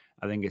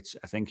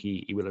think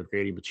he will have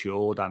really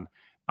matured and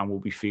will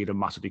be feeling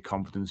massively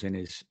confidence in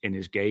his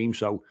game.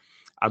 So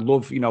I'd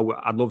love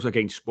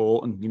against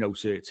Sporting, you know,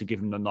 to give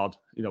him the nod.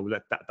 You know,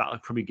 that'll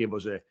probably give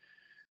us a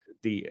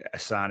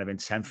sign of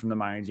intent from the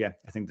mind. Yeah,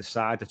 I think the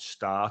side that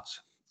starts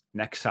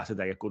next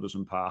Saturday at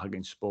Goodison Park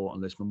against Sporting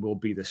Lisbon will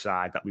be the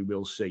side that we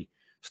will see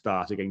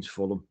start against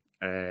Fulham,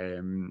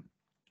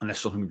 unless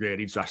something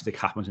really drastic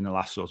happens in the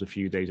last sort of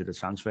few days of the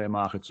transfer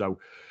market. So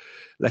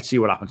let's see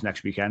what happens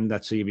next weekend.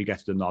 Let's see if he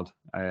gets the nod,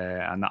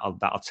 and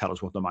that'll tell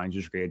us what the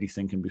manager's really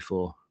thinking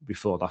before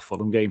that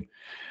Fulham game.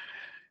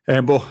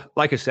 But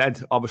like I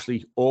said,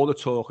 obviously all the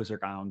talk is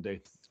around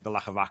the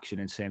lack of action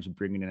in terms of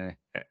bringing in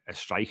a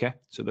striker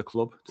to the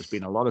club. There's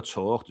been a lot of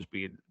talk.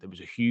 There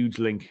was a huge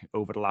link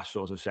over the last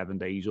sort of 7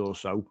 days or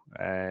so,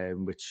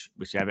 which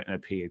Everton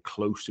appeared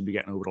close to be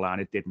getting over the line.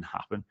 It didn't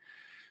happen.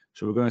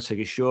 So we're going to take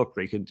a short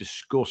break and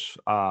discuss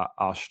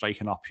our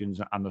striking options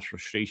and the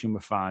frustration we're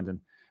finding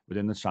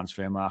within the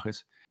transfer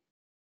market.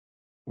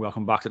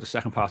 Welcome back to the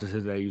second part of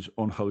today's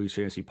Unholy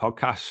Trinity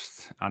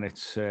podcast, and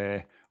it's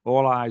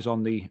all eyes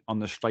on the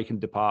striking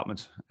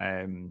department.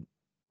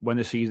 When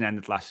the season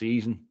ended last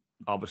season,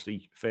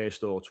 obviously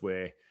first thoughts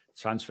were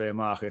transfer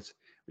market.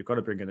 We've got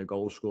to bring in a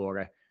goal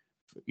scorer.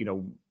 You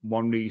know,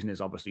 one reason is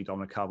obviously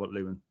Dominic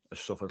Calvert-Lewin has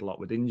suffered a lot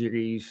with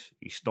injuries.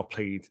 He's not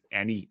played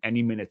any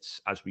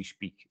minutes as we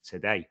speak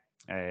today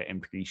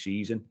in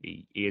pre-season.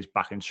 He is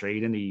back in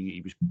training.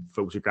 He was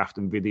photographed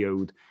and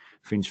videoed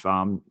Finch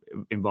Farm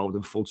involved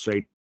in full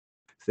trade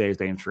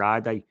Thursday and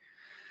Friday.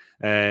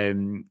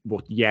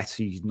 But yet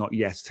he's not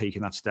yet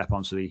taken that step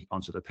onto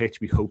the pitch.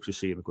 We hope to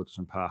see him at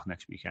Goodison Park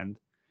next weekend.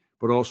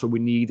 But also we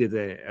needed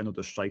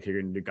another striker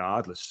in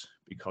regardless,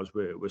 because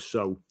we're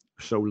so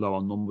low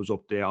on numbers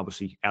up there.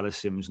 Obviously Ellis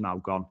Sims now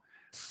gone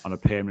on a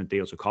permanent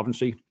deal to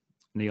Coventry.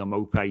 Neal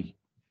Maupay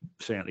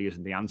certainly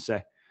isn't the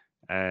answer.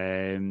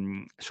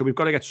 So we've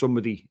got to get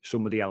somebody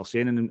else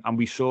in, and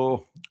we saw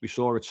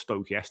at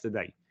Stoke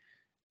yesterday.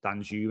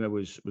 Danjuma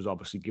was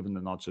obviously given the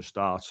nod to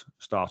start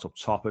up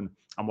top, and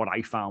what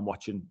I found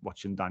watching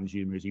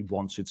Danjuma is he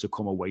wanted to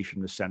come away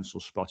from the central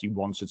spot. He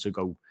wanted to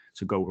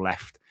go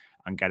left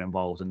and get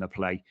involved in the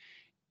play.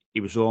 He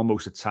was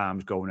almost at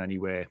times going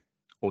anywhere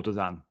other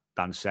than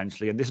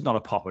centrally, and this is not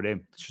a pop at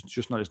him. It's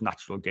just not his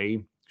natural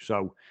game.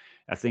 So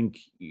I think,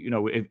 you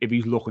know, if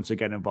he's looking to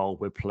get involved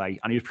with play,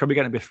 and he was probably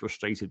getting a bit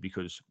frustrated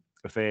because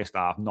the first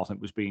half nothing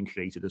was being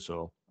created at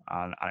all,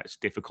 and it's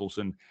difficult.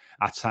 And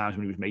at times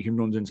when he was making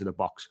runs into the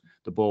box,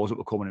 the balls that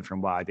were coming in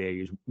from wide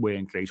areas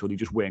weren't great, or they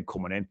just weren't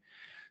coming in.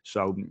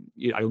 So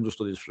I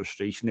understood his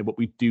frustration there, but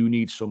we do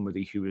need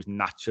somebody who is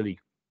naturally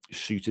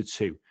suited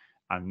to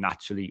and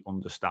naturally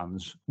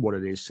understands what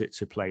it is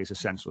to play as a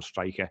central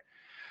striker.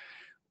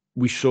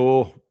 We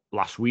saw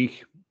last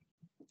week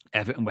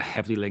Everton were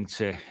heavily linked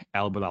to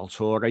El Bilal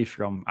Touré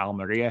from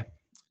Almeria.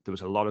 There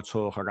was a lot of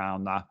talk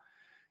around that.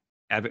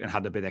 Everton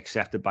had a bit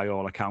accepted by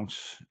all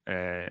accounts.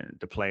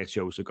 The player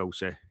chose to go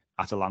to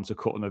Atalanta,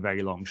 cutting a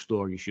very long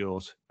story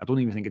short. I don't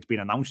even think it's been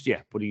announced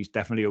yet, but he's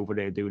definitely over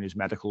there doing his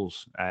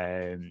medicals.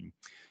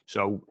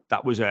 So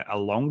that was a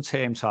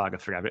long-term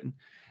target for Everton.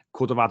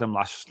 Could have had him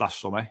last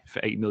summer for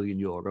 €8 million.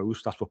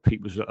 That's what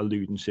Pete was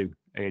alluding to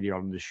earlier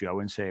on in the show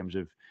in terms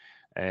of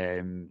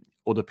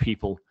other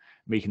people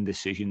making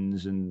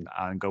decisions and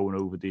going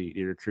over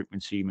the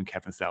recruitment team and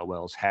Kevin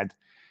Thelwell's head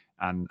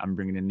and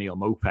bringing in Neal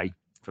Maupay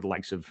for the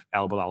likes of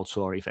El Bilal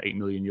Touré for €8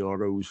 million.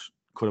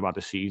 Could have had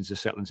the season to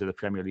settle into the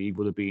Premier League,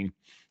 would have been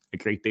a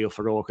great deal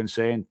for all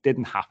concerned.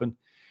 Didn't happen.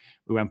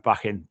 We went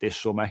back in this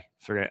summer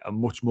for a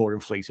much more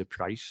inflated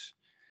price.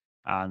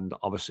 And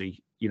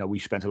obviously, you know, we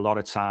spent a lot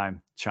of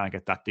time trying to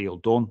get that deal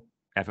done.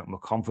 Everton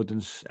with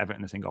confidence.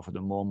 Everton, I think, offered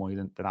them more money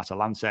than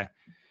Atalanta.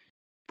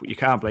 But you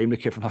can't blame the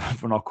kid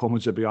for not coming,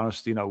 to be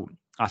honest. You know,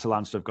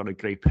 Atalanta have got a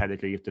great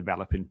pedigree of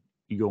developing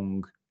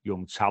young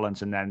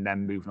talent and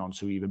then moving on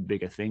to even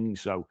bigger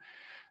things. So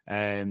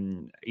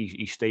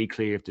he stayed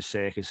clear of the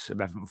circus of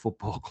Everton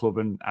Football Club,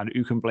 and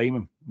who can blame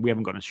him? We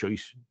haven't got a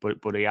choice,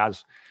 but he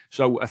has.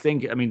 So I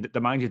think, I mean, the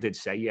manager did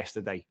say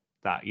yesterday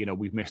that, you know,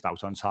 we've missed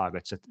out on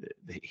targets.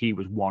 He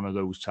was one of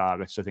those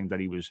targets, I think, that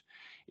he was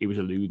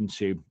alluding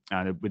to,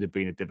 and it would have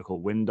been a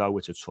difficult window.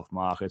 It's a tough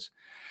market.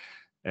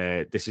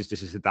 This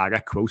is a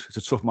direct quote. It's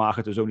a tough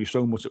market. There's only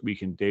so much that we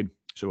can do.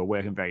 So we're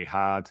working very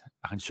hard.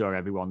 I can show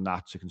everyone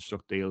that to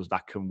construct deals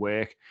that can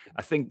work.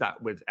 I think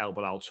that with El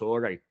Bilal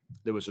Touré,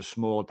 there was a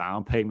small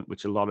down payment,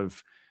 which a lot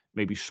of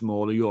maybe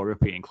smaller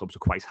European clubs are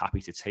quite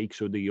happy to take.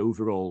 So the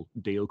overall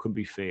deal can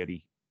be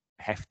fairly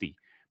hefty,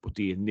 but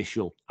the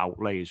initial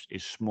outlay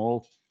is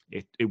small.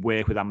 It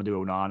worked with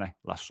Amadou Onana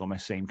last summer,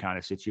 same kind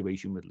of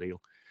situation with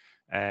Lille.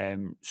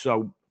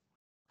 So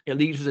it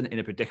leaves us in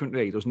a predicament,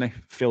 really, doesn't it,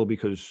 Phil?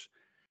 Because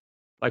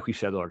like we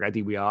said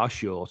already, we are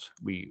short.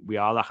 We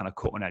are lacking a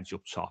cutting edge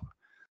up top,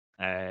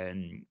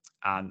 and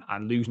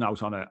losing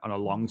out on a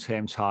long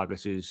term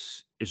target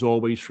is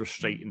always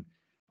frustrating.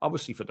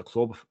 Obviously for the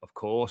club, of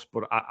course,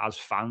 but as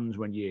fans,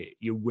 when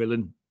you're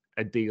willing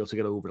a deal to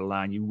get over the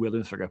line, you're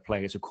willing for a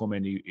player to come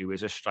in who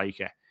is a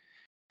striker.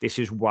 This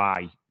is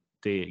why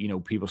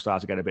people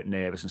start to get a bit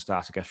nervous and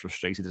start to get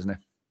frustrated, isn't it?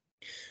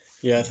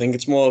 Yeah, I think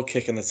it's more a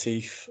kick in the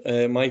teeth,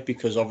 Mike,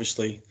 because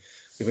obviously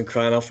we've been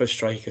crying out for a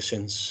striker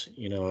since,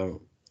 I'm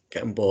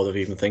getting bored of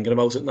even thinking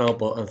about it now.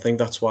 But I think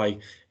that's why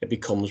it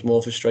becomes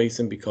more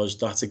frustrating, because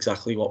that's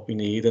exactly what we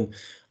need. And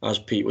as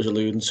Pete was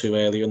alluding to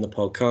earlier in the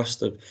podcast,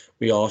 that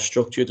we are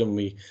structured and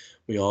we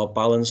are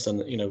balanced,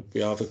 and we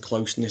have a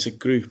close knitted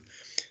group.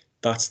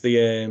 That's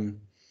the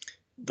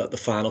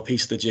final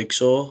piece of the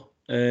jigsaw.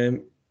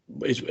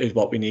 Is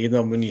what we need.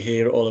 And when you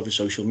hear it all over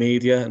social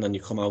media, and then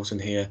you come out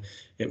and hear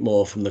it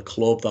more from the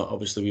club that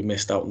obviously we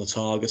missed out on the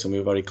target and we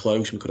were very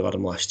close, we could have had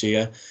him last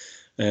year,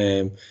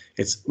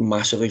 It's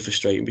massively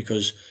frustrating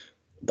because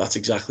that's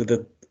exactly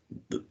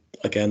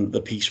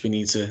the piece we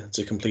need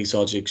to complete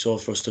our jigsaw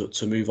for us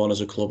to move on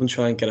as a club and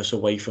try and get us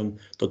away from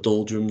the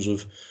doldrums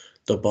of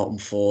the bottom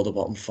four, the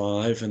bottom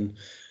five, and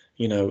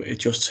it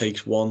just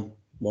takes one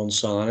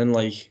signing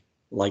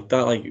like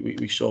that. Like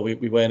we saw, we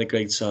weren't a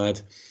great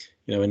side,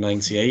 in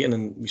 '98, and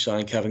then we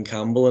signed Kevin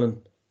Campbell,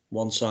 and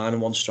one sign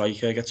and one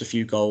striker gets a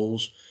few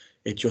goals.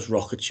 It just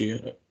rockets you,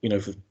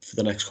 for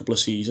the next couple of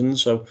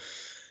seasons. So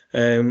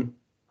it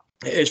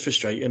is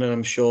frustrating, and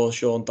I'm sure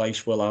Sean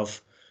Dyche will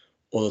have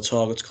other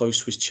targets close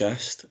to his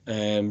chest.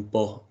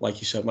 But like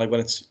you said, Mike,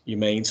 when it's your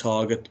main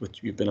target, which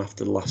you've been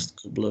after the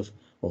last couple of,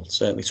 well,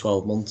 certainly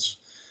 12 months,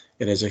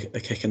 it is a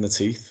kick in the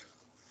teeth.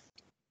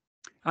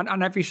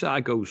 And every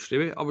side goes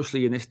through it.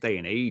 Obviously, in this day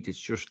and age, it's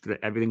just that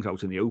everything's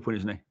out in the open,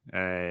 isn't it?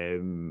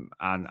 And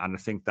I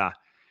think that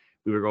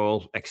we were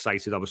all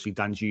excited. Obviously,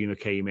 Danjuma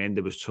came in.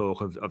 There was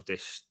talk of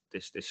this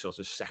sort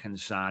of second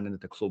signing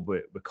at the club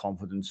with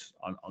confidence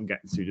on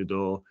getting through the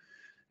door.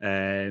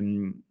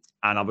 And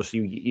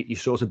obviously, you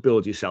sort of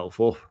build yourself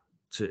up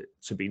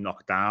to be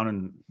knocked down.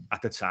 And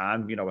at the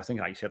time, I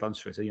think I said on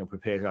Twitter,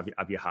 prepare to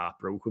have your heart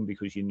broken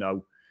because you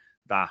know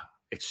that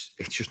it's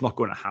just not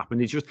going to happen.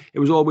 It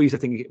was always, I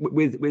think,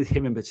 with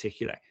him in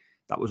particular,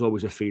 that was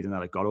always a feeling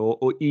that I got,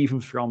 or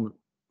even from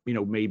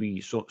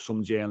maybe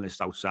some journalists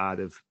outside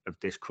of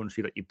this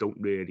country that you don't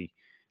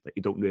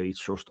really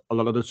trust. A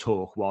lot of the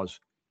talk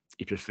was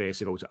he prefers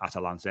to go to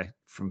Atalanta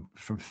from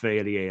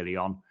fairly early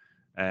on.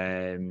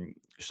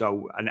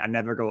 So I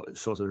never got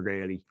sort of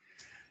really,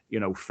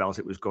 felt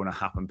it was going to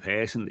happen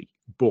personally.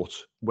 But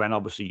when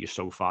obviously you're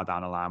so far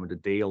down the line with the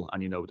deal,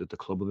 and that the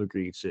club have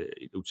agreed to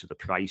the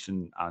price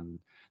and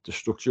the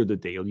structure of the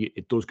deal,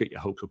 it does get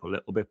your hopes up a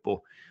little bit. But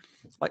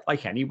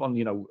like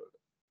anyone,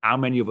 how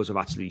many of us have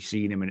actually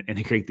seen him in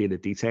a great deal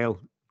of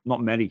detail?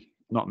 Not many.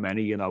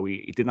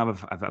 He didn't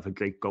have a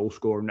great goal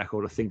scoring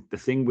record. I think the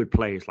thing with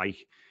players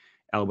like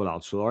El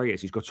Baladouri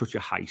is he's got such a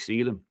high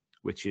ceiling,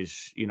 which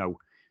is,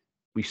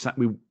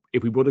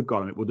 if we would have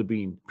got him, it would have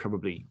been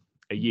probably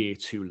a year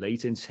too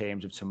late in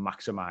terms of to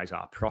maximise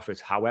our profits.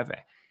 However,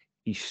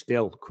 he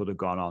still could have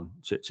gone on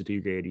to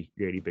do really,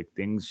 really big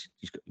things.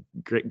 He's got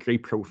a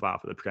great profile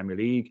for the Premier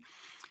League.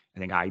 I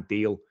think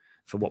ideal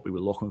for what we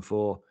were looking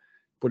for.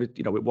 But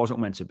it wasn't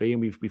meant to be,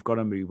 and we've got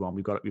to move on.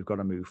 We've got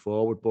to move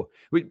forward. But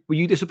were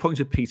you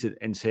disappointed, Peter,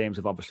 in terms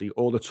of obviously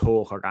all the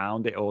talk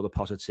around it, all the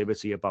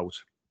positivity about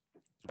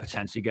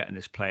potentially getting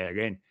this player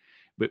in?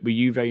 But were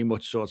you very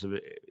much sort of,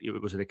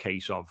 was it a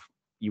case of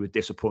you were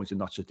disappointed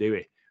not to do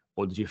it,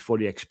 or did you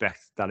fully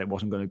expect that it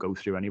wasn't going to go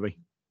through anyway?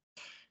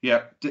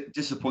 Yeah,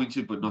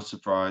 disappointed but not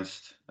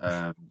surprised.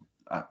 I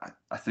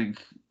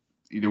think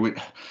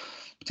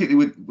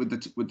particularly with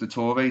the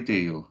Toure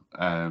deal,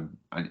 and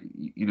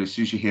as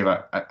soon as you hear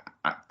about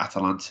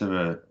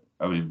Atalanta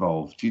are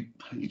involved, you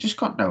just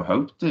got no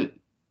hope that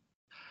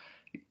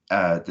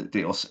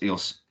he'll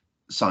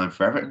sign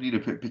for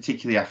Everton.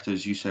 Particularly after,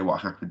 as you say,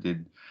 what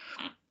happened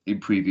in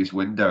previous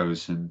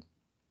windows, and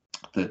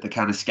the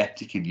kind of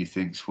skeptic in you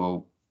thinks,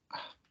 well,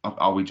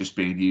 are we just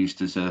being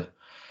used as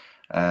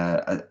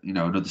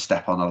another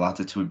step on the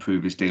ladder to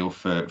improve his deal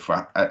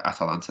for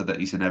Atalanta that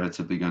he's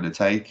inevitably going to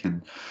take?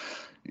 And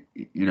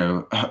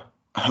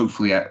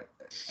hopefully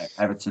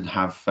Everton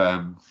have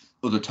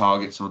other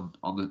targets on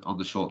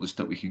the shortlist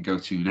that we can go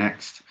to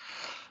next.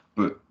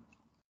 But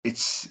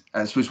it's,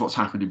 I suppose, what's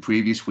happened in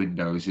previous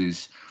windows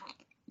is,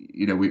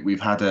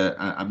 we've had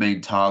a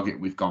main target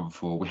we've gone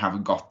for, we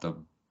haven't got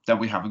them, then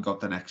we haven't got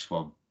the next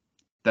one,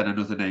 then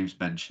another name's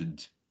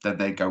mentioned, then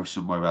they go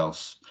somewhere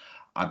else,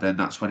 and then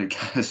that's when it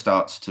kind of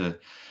starts to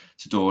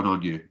dawn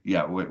on you,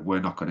 yeah, we're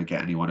not going to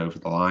get anyone over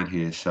the line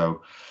here.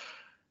 So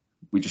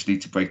we just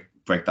need to break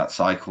that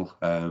cycle.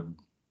 And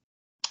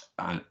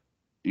I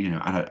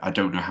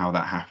don't know how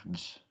that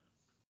happens.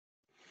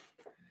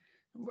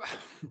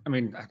 I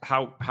mean,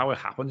 how it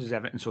happens is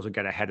Everton sort of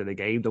get ahead of the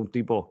game, don't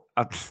they? But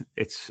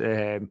it's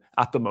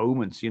at the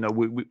moment,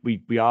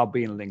 we are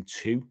being linked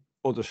to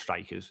other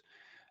strikers.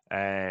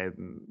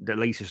 The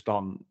latest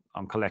on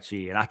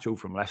Kelechi Iheanacho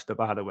from Leicester,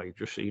 by the way,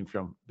 just seen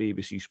from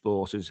BBC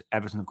Sport, is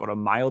Everton have got a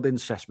mild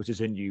incest, which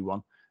is a new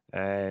one.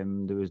 There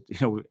was,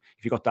 if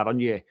you got that on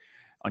your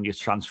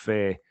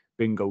transfer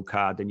bingo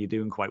card, then you're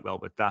doing quite well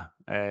with that.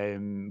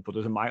 But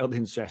there's a mild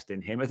incest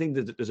in him. I think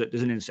there's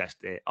an incest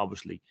there.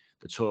 Obviously,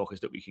 the talk is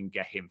that we can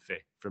get him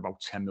for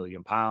about £10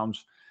 million.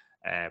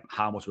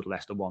 How much would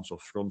Leicester want up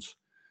front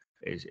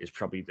is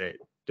probably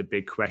the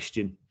big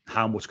question.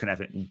 How much can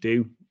Everton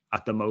do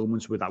at the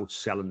moment without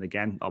selling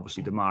again?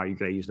 Obviously, Demarai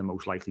Gray is the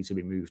most likely to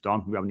be moved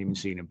on. We haven't even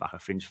seen him back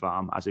at Finch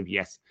Farm as of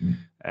yet,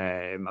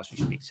 as we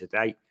speak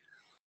today.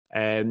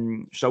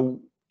 So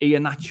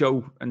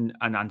Iheanacho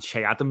and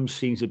Che Adams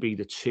seem to be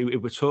the two.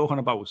 If we're talking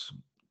about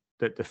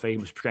the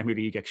famous Premier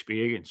League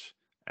experience,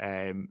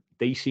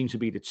 they seem to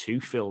be the two,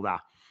 Phil,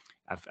 that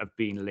have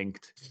been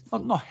linked,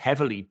 not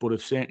heavily, but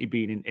have certainly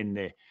been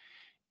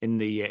in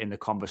the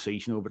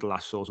conversation over the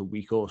last sort of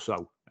week or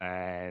so.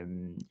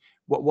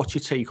 What's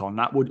your take on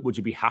that? Would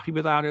you be happy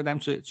with either of them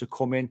to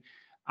come in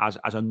as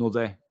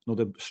another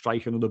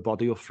striker, another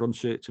body up front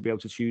to be able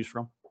to choose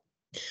from?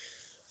 Do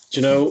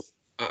you know,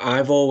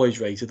 I've always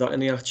rated that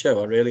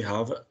Iheanacho. I really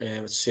have.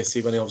 At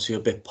City, when he obviously a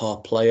bit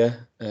part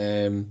player,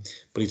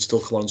 but he'd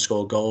still come on and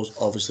score goals.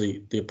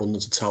 Obviously, the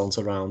abundance of talent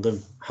around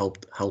him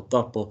helped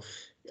that. But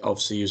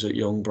obviously, he was a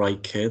young,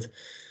 bright kid.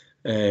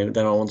 Then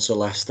I went to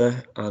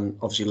Leicester, and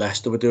obviously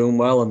Leicester were doing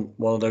well, and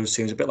one of those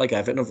teams, a bit like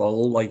Everton of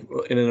old, like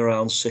in and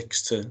around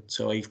 6th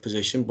to 8th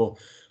position. But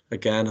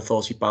again, I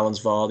thought he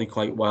balanced Vardy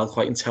quite well,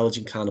 quite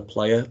intelligent kind of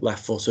player,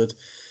 left-footed.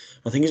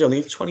 I think he's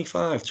only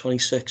 25,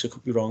 26. I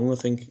could be wrong. I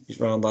think he's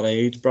around that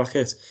age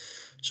bracket.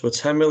 So a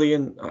 10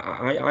 million,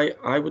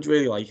 I would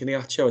really like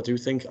Iheanacho. I do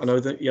think, I know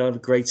that he had a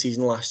great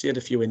season last year, had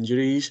a few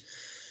injuries,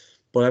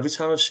 but every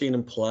time I've seen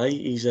him play,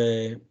 he's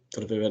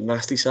got a bit of a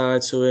nasty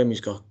side to him.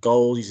 He's got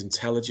goals, he's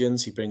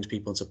intelligent, he brings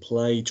people into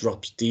play, he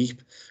drops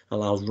deep,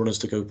 allows runners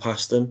to go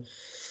past him.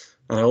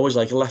 And I always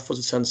like a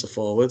left-footed centre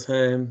forward.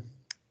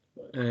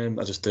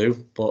 I just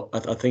do. But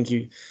I think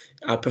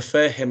I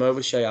prefer him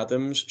over Che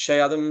Adams. Che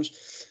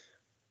Adams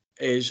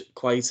is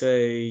quite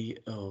a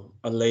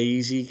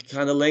lazy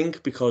kind of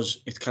link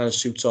because it kind of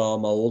suits our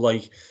mould,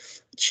 like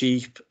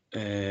cheap.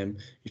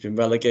 He's been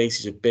relegated.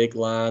 He's a big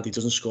lad. He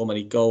doesn't score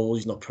many goals.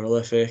 He's not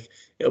prolific.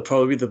 It'll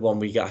probably be the one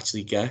we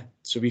actually get,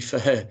 to be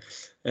fair.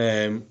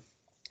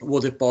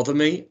 Would it bother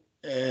me?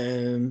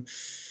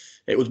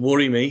 It would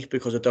worry me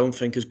because I don't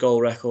think his goal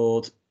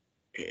record,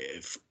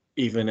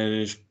 even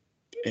in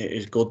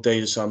his good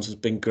days at Southampton, has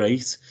been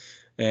great.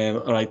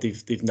 All right,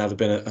 they've never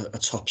been a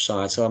top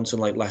side. Southampton,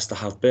 like Leicester,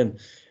 have been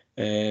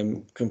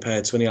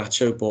compared to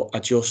Iheanacho.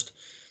 But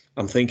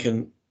I'm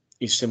thinking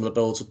he's similar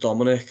build to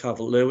Dominic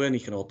Calvert-Lewin. He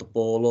can hold the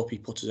ball up. He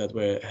puts his head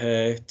where it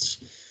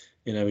hurts.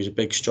 You know, he's a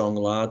big, strong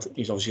lad.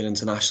 He's obviously an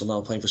international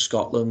now, playing for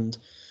Scotland.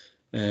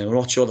 I'm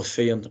not sure the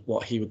fee and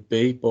what he would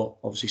be, but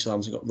obviously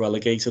Southampton got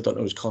relegated. I don't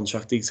know his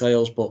contract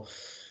details, but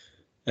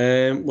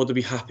would I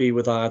be happy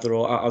with either?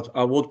 Or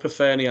I would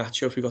prefer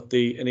Iheanacho if we got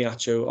the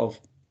Iheanacho of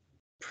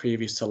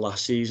previous to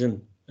last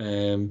season,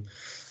 and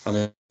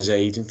his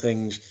age and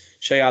things.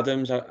 Che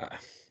Adams,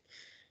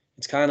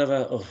 it's kind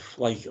of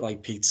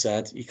like Pete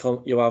said,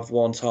 you have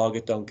one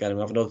target, don't get him.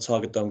 Have another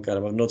target, don't get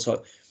him. Have another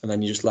target, and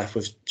then you're just left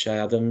with Che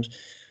Adams.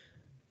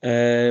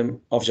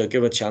 Obviously, I'd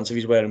give him a chance if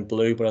he's wearing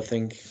blue, but I don't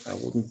think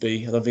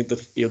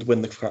that he'd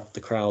win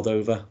the crowd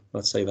over.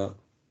 Let's say that.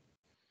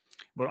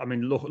 Well, I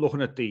mean,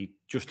 looking at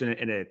just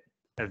in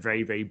a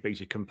very, very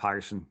basic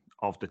comparison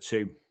of the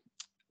two,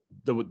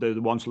 the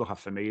one to look at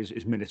for me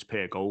is minutes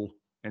per goal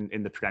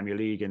in the Premier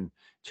League, and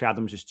Che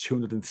Adams is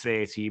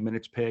 230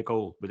 minutes per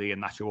goal, with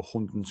Iheanacho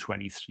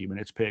 123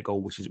 minutes per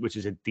goal, which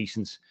is a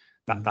decent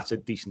that's a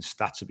decent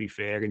stat, to be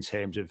fair, in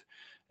terms of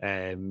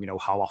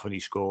how often he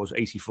scores.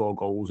 84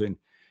 goals in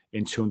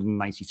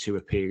 292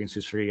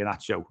 appearances for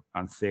Iheanacho,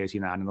 and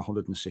 39 in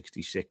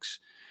 166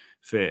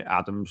 for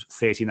Adams.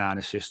 39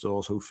 assists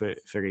also for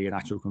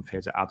Iheanacho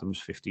compared to Adams'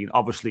 15.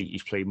 Obviously,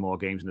 he's played more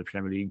games in the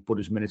Premier League, but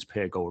his minutes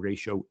per goal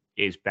ratio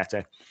is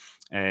better.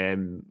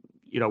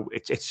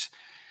 It's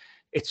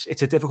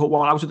a difficult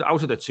one. Out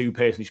of the two,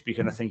 personally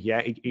speaking, I think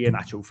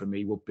Iheanacho for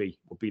me would be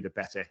the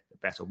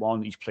better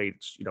one. He's played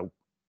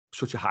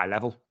such a high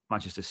level.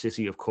 Manchester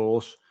City, of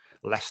course,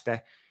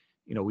 Leicester.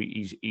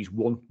 He's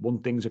won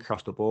things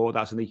across the board,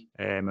 hasn't he?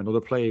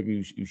 Another player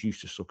who's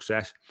used to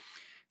success.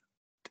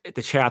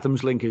 The Che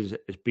Adams link has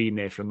been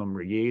there for a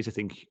number of years. I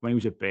think when he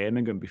was at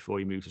Birmingham before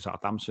he moved to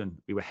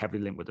Southampton, we were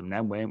heavily linked with them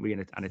then, weren't we?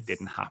 And it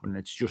didn't happen.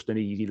 It's just an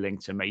easy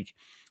link to make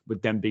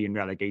with them being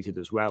relegated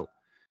as well.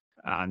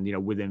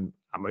 And, with him,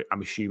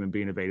 I'm assuming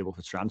being available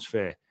for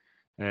transfer.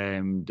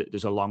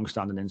 There's a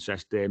long-standing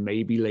interest there.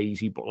 Maybe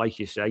lazy, but like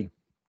you say,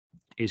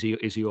 is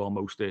he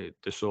almost the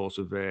sort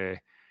of the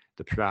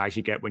prize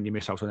you get when you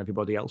miss out on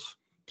everybody else?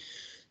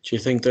 Do you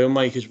think though,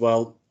 Mike, as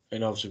well,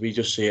 and obviously we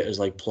just see it as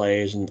like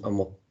players and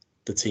what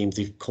the teams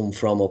they've come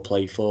from or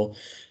play for,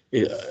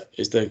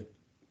 is the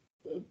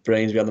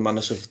brains behind the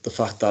madness of the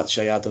fact that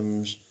Che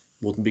Adams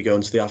wouldn't be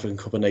going to the African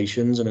Cup of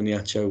Nations and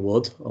Iheanacho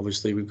would?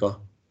 Obviously we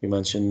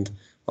mentioned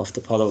off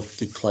the pod of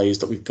the players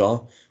that we've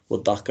got.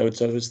 Would that go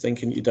to others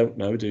thinking? You don't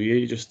know, do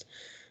you?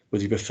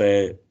 Would you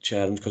prefer Che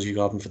Adams because you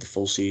got him for the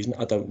full season?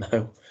 I don't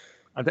know.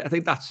 I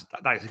think that's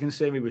a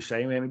concern we were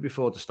saying maybe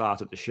before the start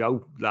of the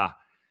show, that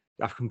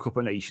the African Cup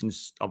of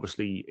Nations,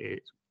 obviously,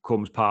 it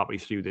comes partly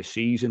through this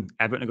season.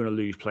 Everton are going to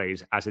lose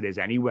players as it is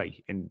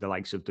anyway, in the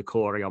likes of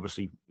Decore,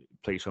 obviously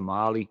plays for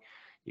Mali.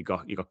 You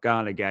got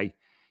Gana Gueye,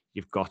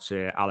 you've got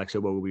Alex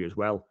Iwobi as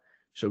well.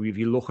 So if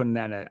you're looking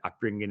then at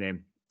bringing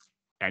in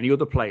any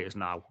other players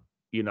now,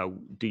 do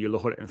you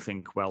look at it and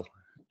think, well,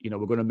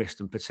 we're going to miss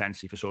them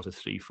potentially for sort of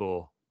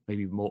 3-4,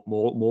 maybe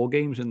more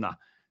games than that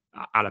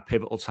at a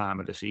pivotal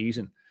time of the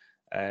season?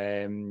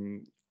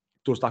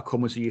 Does that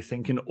come into your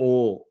thinking,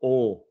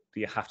 or do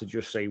you have to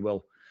just say,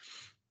 well,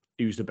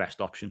 who's the best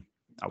option?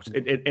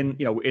 In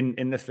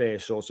the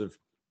first sort of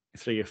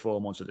 3 or 4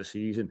 months of the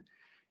season,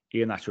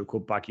 Iheanacho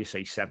could bag you,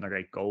 say, 7 or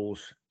 8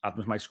 goals.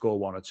 Adams might score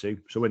 1 or 2.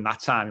 So in that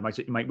time, you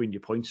might win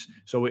your points.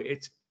 So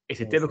it's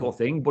a difficult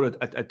thing, but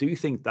I do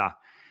think that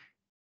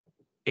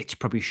it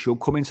probably should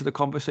come into the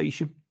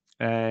conversation.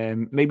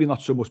 Maybe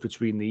not so much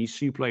between these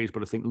two players,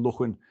 but I think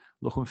looking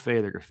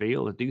further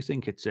afield, I do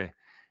think it's a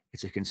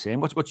concern.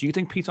 What do you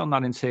think, Pete, on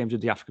that in terms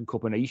of the African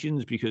Cup of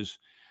Nations? Because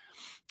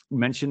you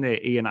mentioned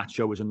that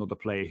Iheanacho is another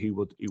player who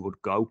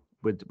would go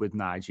with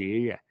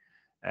Nigeria.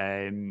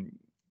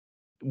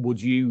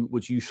 Would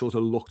you sort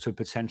of look to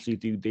potentially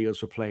do deals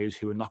for players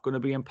who are not going to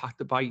be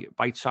impacted by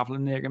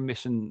travelling there and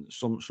missing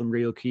some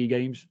real key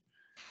games?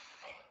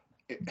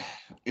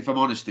 If I'm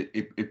honest,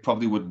 it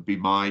probably wouldn't be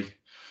my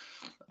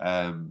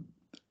kind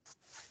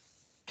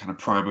of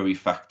primary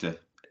factor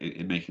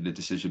in making the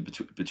decision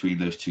between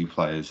those two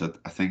players.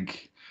 I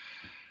think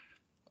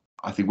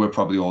we're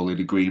probably all in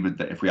agreement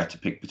that if we had to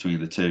pick between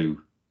the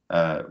two,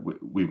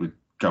 we would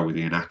go with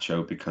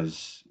Iheanacho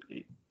because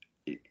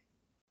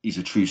he's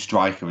a true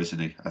striker, isn't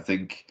he? I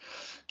think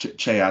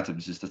Che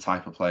Adams is the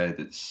type of player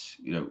that's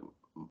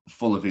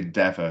full of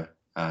endeavour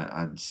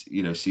and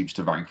seems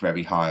to rank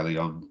very highly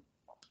on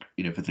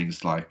for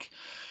things like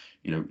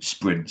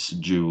sprints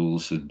and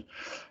duels and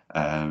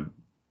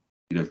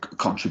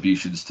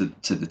contributions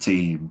to the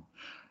team,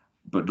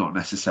 but not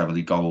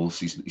necessarily goals.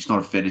 He's not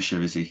a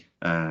finisher, is he?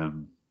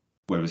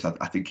 Whereas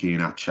I think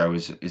Iheanacho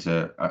is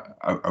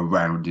a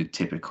rounded,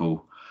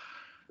 typical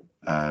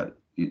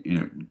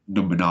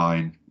number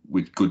 9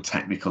 with good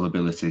technical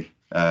ability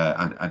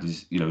and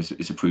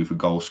is a proven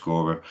goal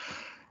scorer.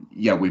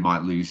 Yeah, we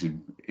might lose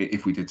him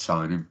if we did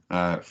sign him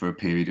for a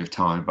period of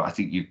time, but I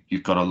think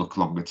you've got to look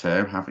longer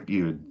term, haven't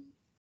you? And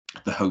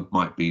the hope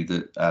might be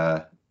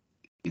that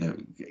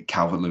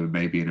Calvert-Lewin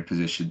may be in a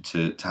position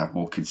to have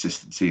more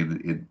consistency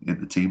in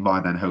the team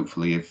by then.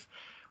 Hopefully, if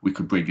we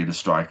could bring in a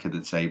striker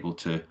that's able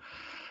to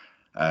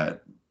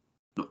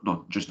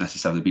not just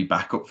necessarily be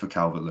backup for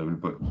Calvert-Lewin,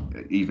 but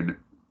even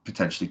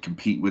potentially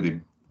compete with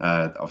him.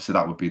 Obviously,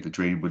 that would be the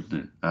dream,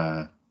 wouldn't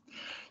it?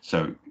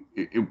 So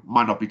it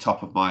might not be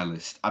top of my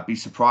list. I'd be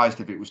surprised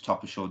if it was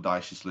top of Sean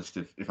Dyche's list,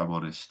 if I'm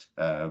honest.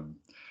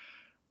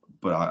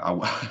 But I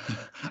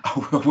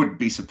wouldn't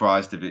be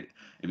surprised if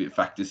it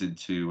factors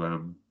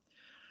into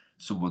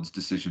someone's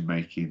decision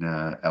making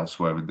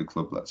elsewhere in the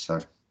club, let's say.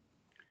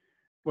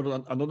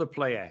 Well, another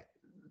player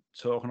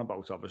talking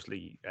about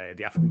obviously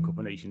the African Cup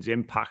of Nations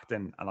impact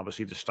and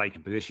obviously the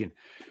striking position.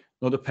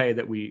 Another player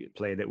that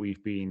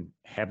we've been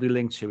heavily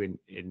linked to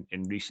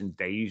in recent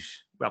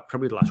days, well,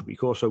 probably the last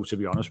week or so, to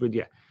be honest with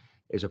you,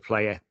 is a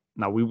player.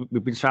 Now we've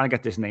been trying to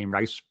get this name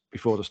right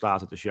before the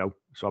start of the show,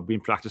 so I've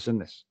been practicing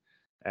this.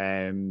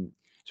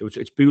 So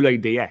it's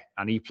Boulaye Dia,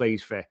 and he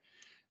plays for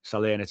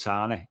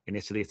Salernitana in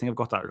Italy. I think I've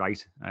got that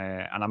right,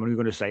 and I'm only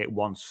going to say it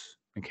once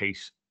in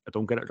case I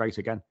don't get it right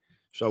again.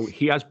 So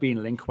he has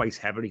been linked quite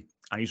heavily,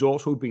 and he's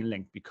also been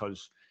linked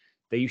because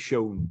they've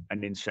shown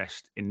an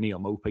interest in Neal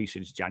Maupay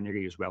since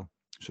January as well.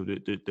 So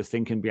the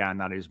thinking behind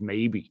that is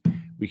maybe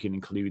we can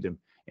include him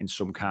in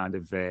some kind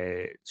of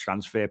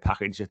transfer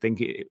package. I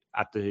think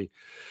a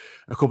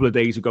couple of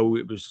days ago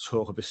it was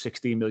talk of a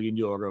 €16 million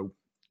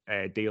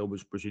deal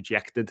was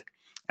rejected.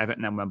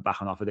 Everton then went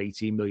back and offered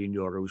 €18 million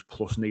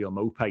plus Neal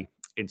Maupay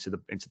into the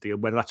deal.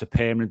 Whether that's a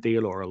permanent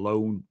deal or a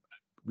loan,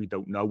 we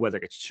don't know. Whether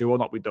it's true or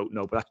not, we don't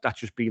know. But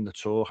that's just been the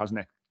talk, hasn't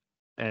it?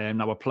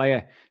 Now, a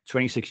player,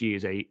 26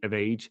 years of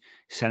age,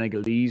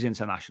 Senegalese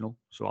international,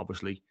 so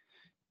obviously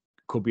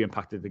could be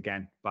impacted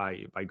again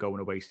by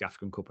going away to the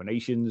African Cup of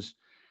Nations.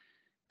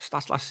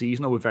 Stats last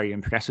season were very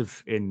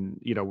impressive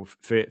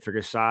for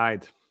a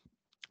side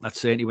that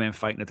certainly weren't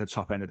fighting at the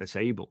top end of the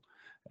table.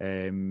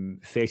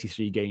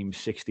 33 games,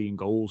 16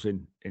 goals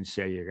in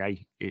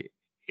Serie A. It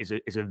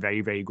is a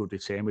very, very good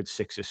return with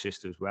 6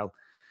 assists as well.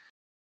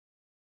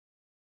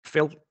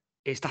 Phil,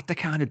 is that the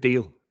kind of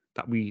deal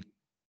that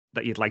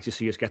you'd like to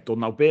see us get done?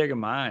 Now, bear in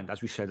mind,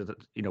 as we said,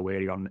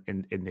 earlier on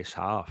in this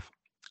half,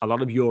 a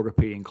lot of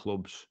European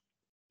clubs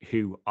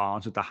who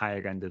aren't at the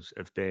higher end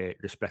of their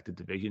respective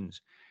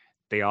divisions,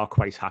 they are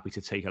quite happy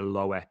to take a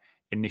lower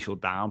initial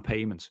down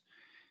payment.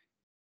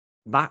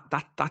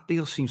 That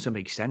deal seems to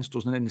make sense,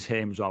 doesn't it? In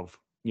terms of,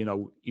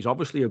 he's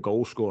obviously a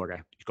goal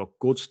scorer. He's got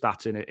good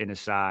stats in a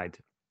side,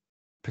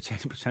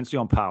 potentially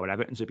on par with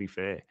Everton, to be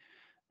fair.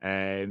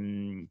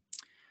 And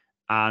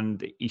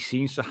he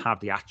seems to have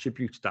the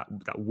attributes that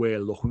we're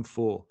looking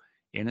for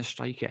in a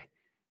striker.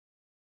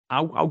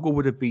 How good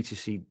would it be to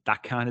see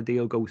that kind of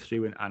deal go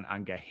through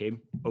and get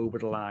him over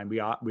the line? We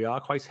are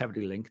quite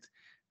heavily linked,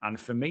 and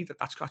for me,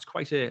 that's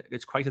quite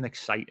an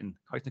exciting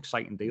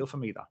deal for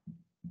me. That.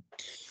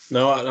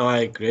 No, I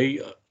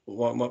agree.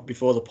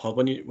 Before the pod,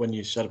 when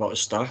you said about his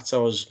stats, I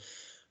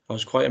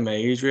was quite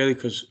amazed, really,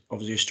 because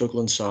obviously a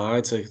struggling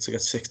side to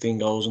get 16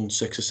 goals and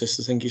 6 assists.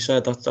 I think you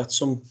said that's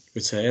some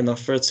return that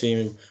for a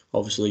team who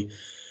obviously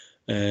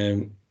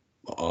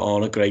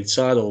on a great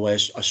side or a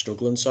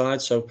struggling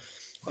side. So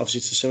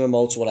obviously to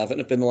similar to what Everton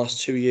have been the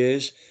last 2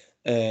 years,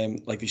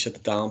 like you said, the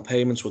down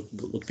payments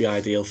would be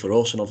ideal for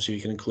us, and obviously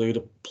we can include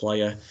a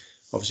player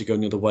obviously going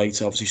the other way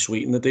to obviously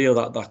sweeten the deal.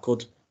 That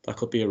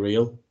could be a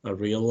real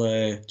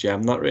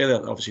gem. That really,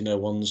 obviously no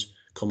one's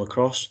come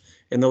across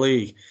in the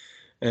league.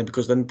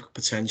 because then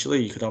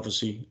potentially you could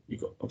obviously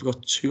we've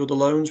got 2 other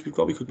loans. We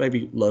could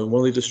maybe loan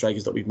one of the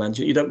strikers that we've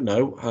mentioned. You don't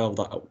know how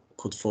that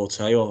could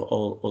Forte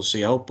or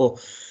see out, but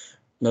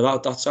no,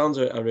 that sounds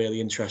a really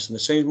interesting. It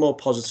seems more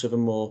positive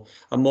and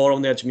I'm more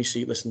on the edge of my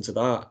seat listening to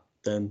that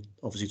than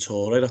obviously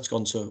Torre that's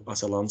gone to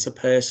Atalanta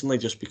personally,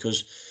 just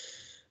because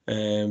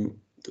in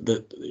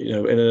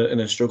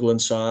a struggling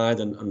side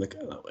and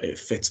it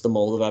fits the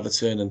mould of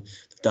Everton and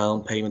the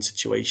down payment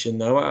situation.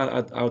 No,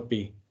 I would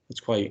be.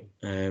 It's quite.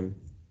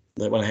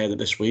 When I heard it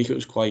this week, it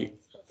was quite.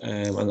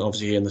 And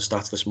obviously hearing the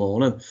stats this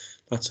morning,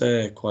 that's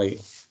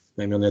quite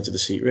made me on the edge of the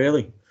seat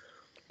really.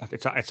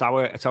 It's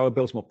our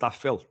built him up, that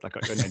Phil. That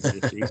got into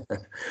the season.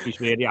 He's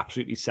really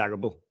absolutely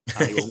terrible,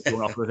 and he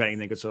won't offer us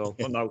anything at all.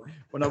 But no,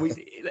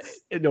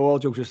 all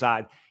jokes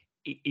aside,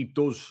 he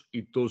does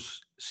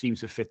seem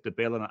to fit the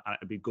bill, and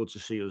it'd be good to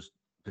see us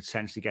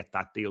potentially get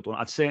that deal done.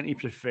 I'd certainly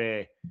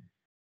prefer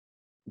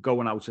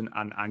going out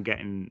and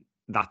getting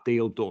that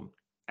deal done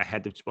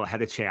ahead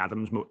of Che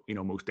Adams,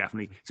 most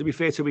definitely. To be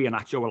fair to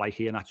Iheanacho, I like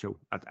Iheanacho,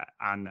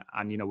 and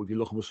if you're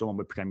looking for someone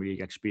with Premier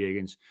League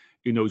experience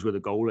who knows where the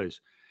goal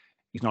is,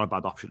 he's not a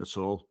bad option at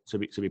all, to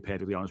be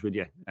perfectly honest with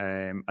you.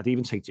 I'd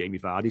even take Jamie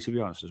Vardy, to be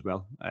honest, as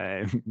well.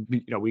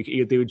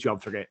 He'd do a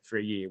job for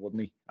a year,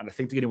 wouldn't he? And I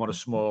think they're going to want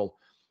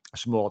a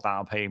small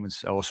down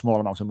payments or a small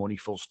amount of money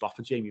full stop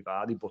for Jamie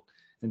Vardy, but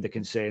I think the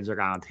concerns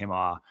around him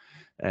are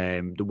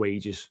the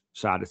wages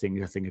side of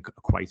things. I think are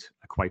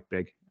quite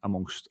big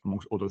amongst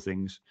other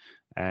things.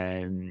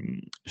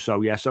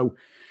 So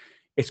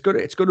it's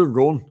going to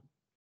run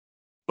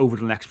over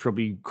the next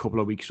probably couple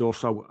of weeks or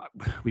so.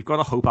 We've got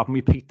to hope, haven't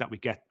we, Pete, that we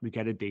get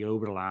a deal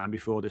over the line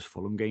before this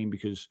Fulham game,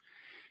 because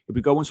if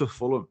we go into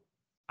Fulham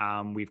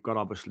and we've got,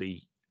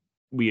 obviously,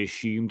 we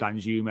assume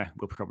Danjuma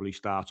will probably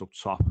start up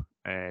top.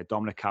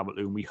 Dominic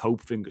Calvert-Lewin, we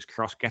hope, fingers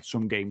crossed, get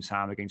some game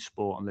time against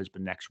Sporting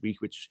Lisbon next week,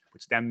 which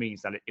then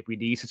means that if we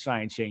need to try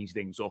and change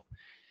things up,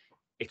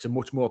 it's a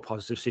much more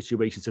positive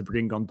situation to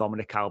bring on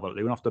Dominic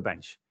Calvert-Lewin off the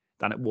bench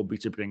than it would be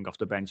to bring off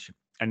the bench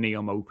a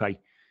Neal Maupay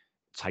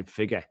type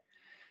figure.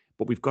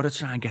 But we've got to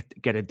try and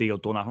get a deal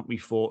done, haven't we,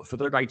 for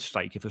the right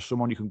striker, for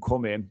someone who can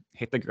come in,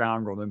 hit the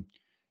ground running,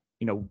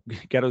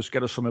 get us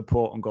some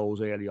important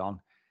goals early on.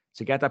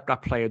 To get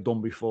that player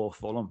done before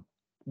Fulham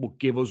would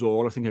give us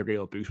all, I think, a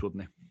real boost,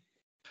 wouldn't it?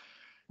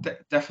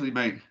 Definitely,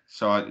 mate.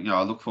 So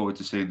I look forward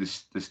to seeing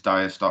this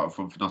Dyer start up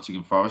front for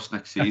Nottingham Forest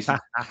next season.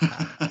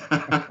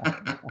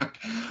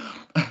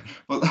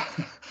 but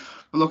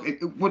look,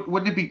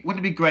 wouldn't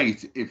it be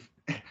great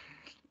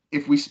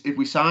if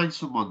we signed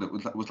someone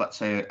that was let's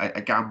say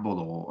a gamble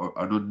or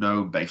an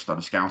unknown based on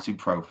a scouting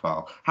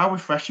profile? How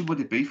refreshing would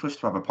it be for us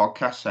to have a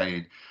podcast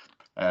saying,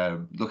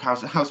 look,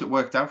 how's it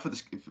worked out for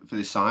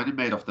this signing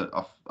made off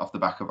the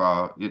back of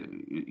our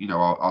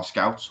our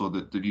scouts, or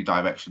the new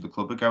direction the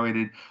club are going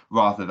in,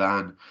 rather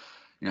than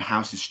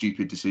how's this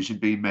stupid decision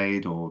being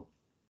made, or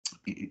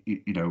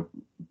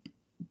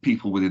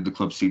people within the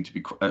club seem to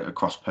be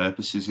across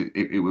purposes.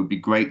 It would be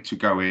great to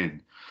go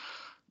in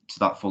to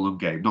that Fulham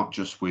game not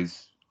just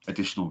with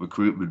additional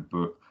recruitment,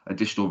 but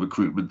additional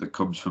recruitment that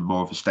comes from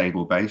more of a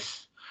stable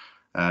base.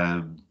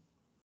 But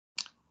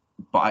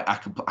I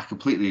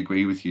completely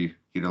agree with you.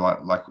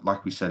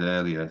 Like we said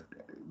earlier,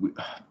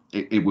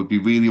 it would be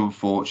really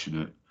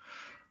unfortunate,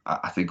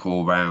 I think,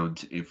 all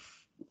round,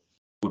 if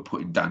we're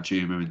putting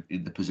Danjuma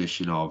in the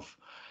position of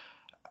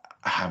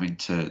having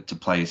to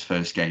play his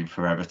first game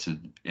for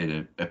Everton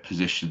in a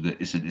position that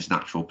isn't his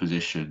natural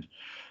position,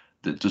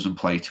 that doesn't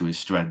play to his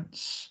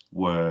strengths,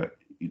 where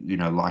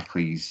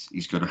likely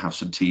he's going to have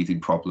some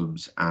teething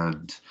problems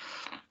and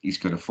he's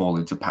going to fall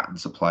into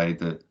patterns of play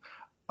that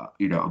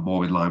are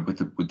more in line with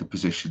the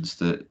positions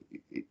that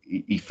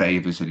he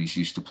favours and he's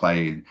used to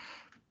playing,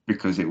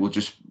 because it will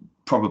just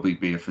probably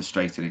be a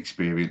frustrating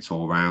experience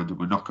all round, and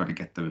we're not going to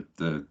get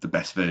the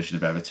best version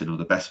of Everton or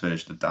the best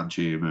version of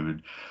Danjuma,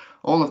 and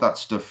all of that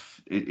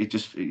stuff. It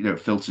just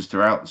filters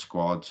throughout the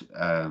squad,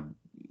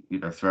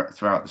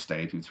 throughout the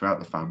stadium, throughout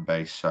the fan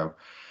base. So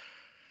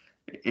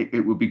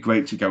it would be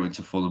great to go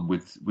into Fulham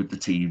with the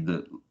team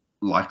that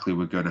likely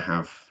we're going to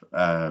have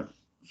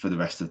for the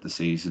rest of the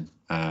season.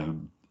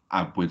 And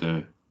with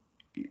a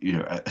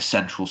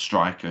central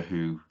striker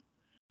who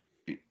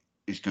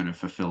is going to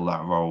fulfil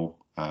that role.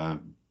 But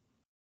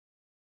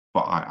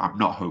I'm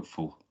not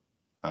hopeful,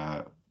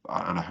 and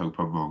I hope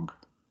I'm wrong.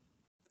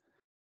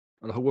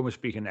 Well, I hope when we're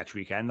speaking next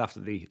weekend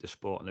after the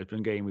Sporting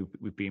Lisbon game,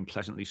 we've been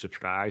pleasantly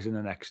surprised in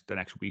the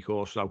next week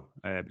or so,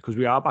 because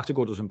we are back to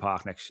Goodison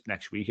Park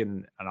next week,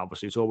 and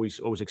obviously it's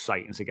always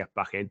exciting to get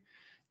back in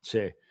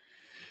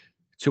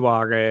to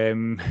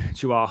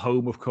our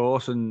home, of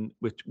course, and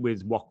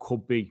with what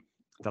could be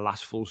the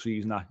last full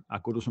season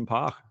at Goodison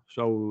Park.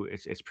 So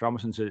it's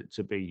promising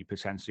to be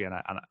potentially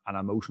an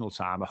emotional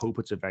time. I hope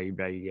it's a very,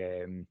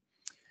 very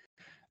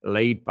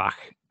laid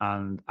back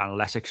and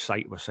less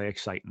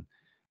exciting,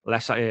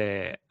 less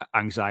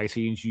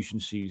anxiety-inducing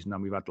season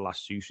than we've had the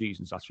last 2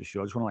 seasons. That's for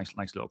sure. Just want a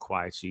nice little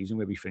quiet season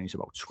where we finish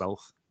about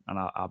 12th, and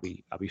I'll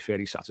be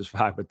fairly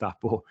satisfied with that.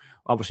 But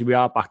obviously we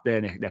are back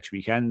there next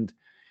weekend.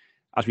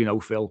 As we know,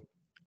 Phil,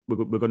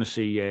 we're going to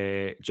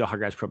see Joe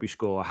Harris probably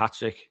score a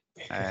hat-trick,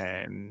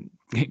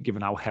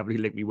 given how heavily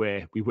linked we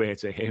were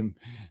to him.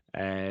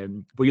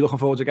 But you're looking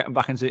forward to getting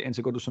back into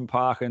Goodison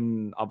Park,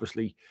 and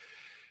obviously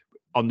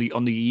on the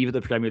eve of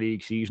the Premier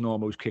League season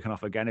almost kicking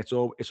off again. It's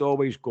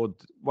always good.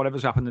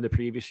 Whatever's happened in the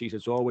previous season,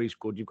 it's always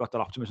good. You've got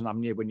that optimism,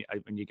 haven't you,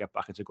 when you get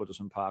back into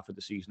Goodison Park for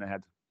the season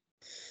ahead.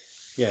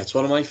 Yeah, it's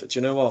one of my. Do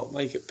you know what,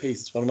 Pete?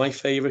 It's one of my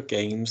favourite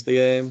games.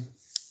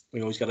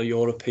 We always get a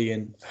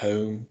European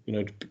home,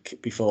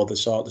 before the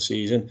start of the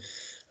season. And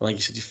like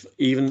you said,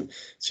 even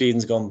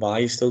seasons gone by,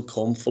 you still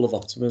come full of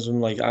optimism.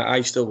 Like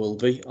I still will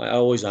be. I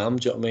always am.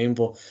 Do you know what I mean?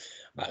 But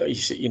you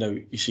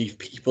see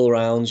people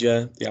around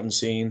you haven't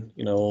seen,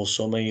 all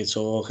summer. You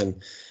talk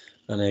and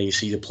you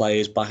see the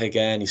players back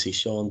again. You see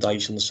Sean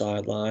Dyche on the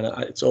sideline.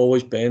 It's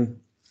always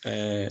been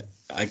a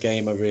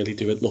game I really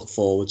do look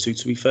forward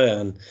to be fair.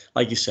 And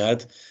like you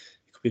said,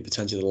 be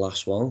potentially the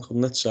last one,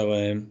 couldn't it? So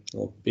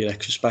it'll be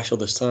extra special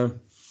this time.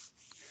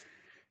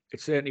 It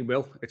certainly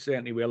will.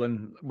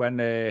 And when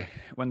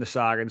the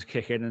sirens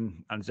kick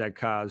in and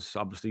Z-Cars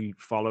obviously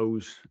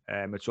follows,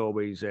 it's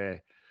always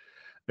a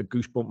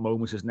goosebump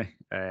moment, isn't it?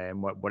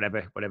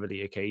 Whatever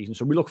the occasion.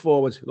 So we look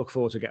forward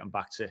to getting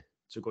back to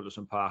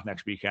Goodison Park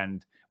next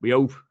weekend. We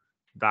hope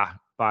that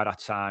by that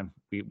time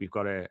we've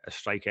got a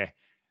striker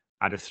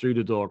either through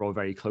the door or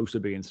very close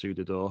to being through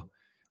the door.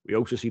 We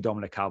hope to see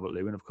Dominic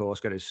Calvert-Lewin, of course,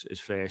 get his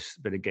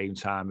first bit of game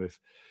time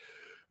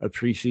of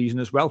pre-season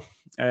as well.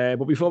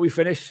 But before we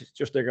finish,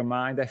 just a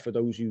reminder for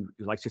those who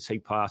like to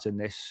take part in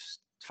this,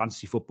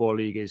 Fantasy Football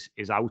League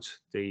is out,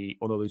 the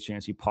Unholy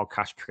Trinity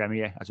podcast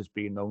premiere, as it's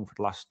been known for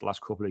the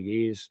last couple of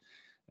years.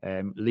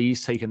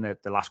 Lee's taken the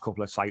last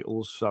couple of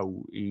titles,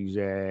 so he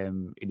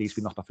needs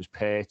to be knocked off his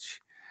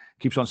perch.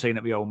 Keeps on saying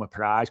that we owe him a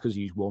prize because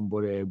he's won,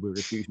 but we're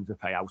refusing to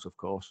pay out, of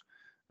course.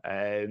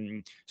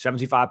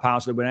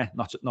 £75 to the winner,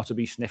 not to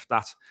be sniffed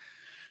at.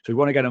 So if you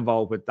want to get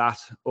involved with that,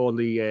 all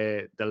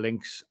the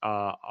links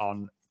are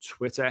on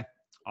Twitter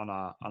on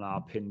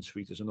our pinned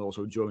tweeters, and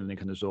also join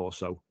link. And there's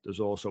also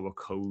a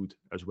code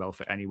as well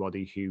for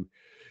anybody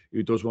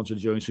who does want to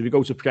join. So if you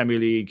go to Premier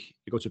League,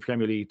 you go to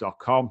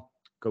premierleague.com,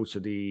 go to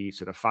the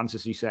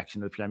fantasy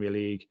section of the Premier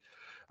League,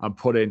 and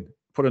put in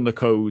the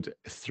code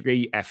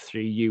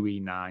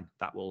 3F3UE9.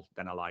 That will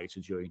then allow you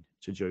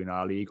to join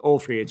our league, all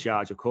free of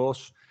charge, of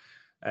course.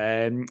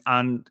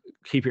 And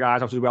keep your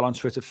eyes out as well on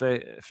Twitter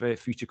for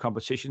future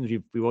competitions.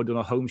 We've already done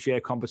a home share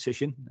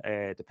competition.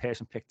 The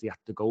person picked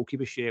the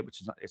goalkeeper share,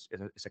 which is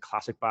it's a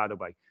classic, by the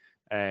way.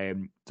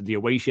 The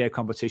away share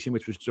competition,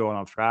 which was drawn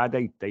on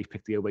Friday, they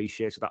picked the away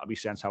share, so that'll be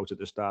sent out at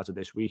the start of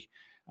this week.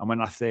 And when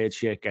that third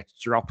share gets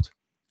dropped,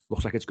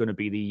 looks like it's going to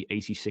be the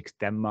 86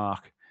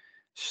 Denmark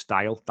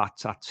style.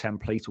 That's that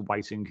template,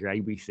 white and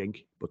grey, we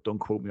think, but don't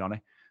quote me on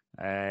it.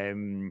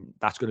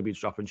 That's going to be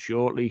dropping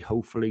shortly,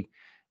 hopefully.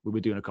 We'll be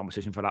doing a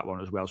competition for that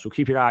one as well. So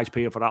keep your eyes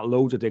peeled for that.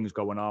 Loads of things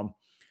going on.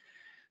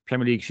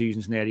 Premier League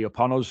season's nearly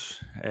upon us.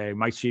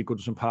 Might see you at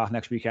Goodison Park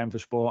next weekend for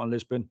Sporting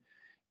Lisbon.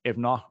 If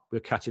not,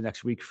 we'll catch you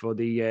next week for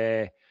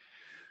the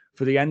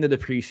end of the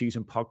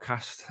pre-season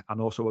podcast,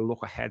 and also a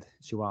look ahead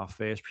to our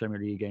first Premier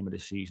League game of the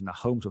season at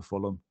home to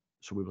Fulham.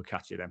 So we will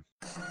catch you then.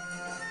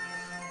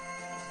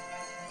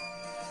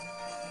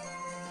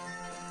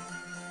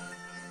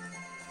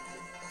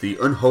 The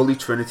Unholy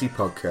Trinity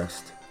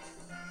podcast.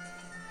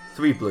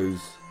 3 Blues,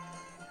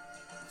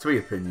 3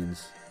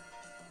 opinions,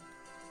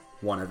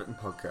 1 Everton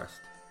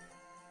podcast.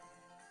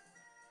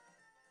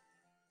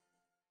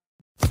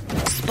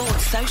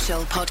 Sports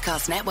Social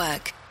Podcast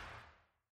Network.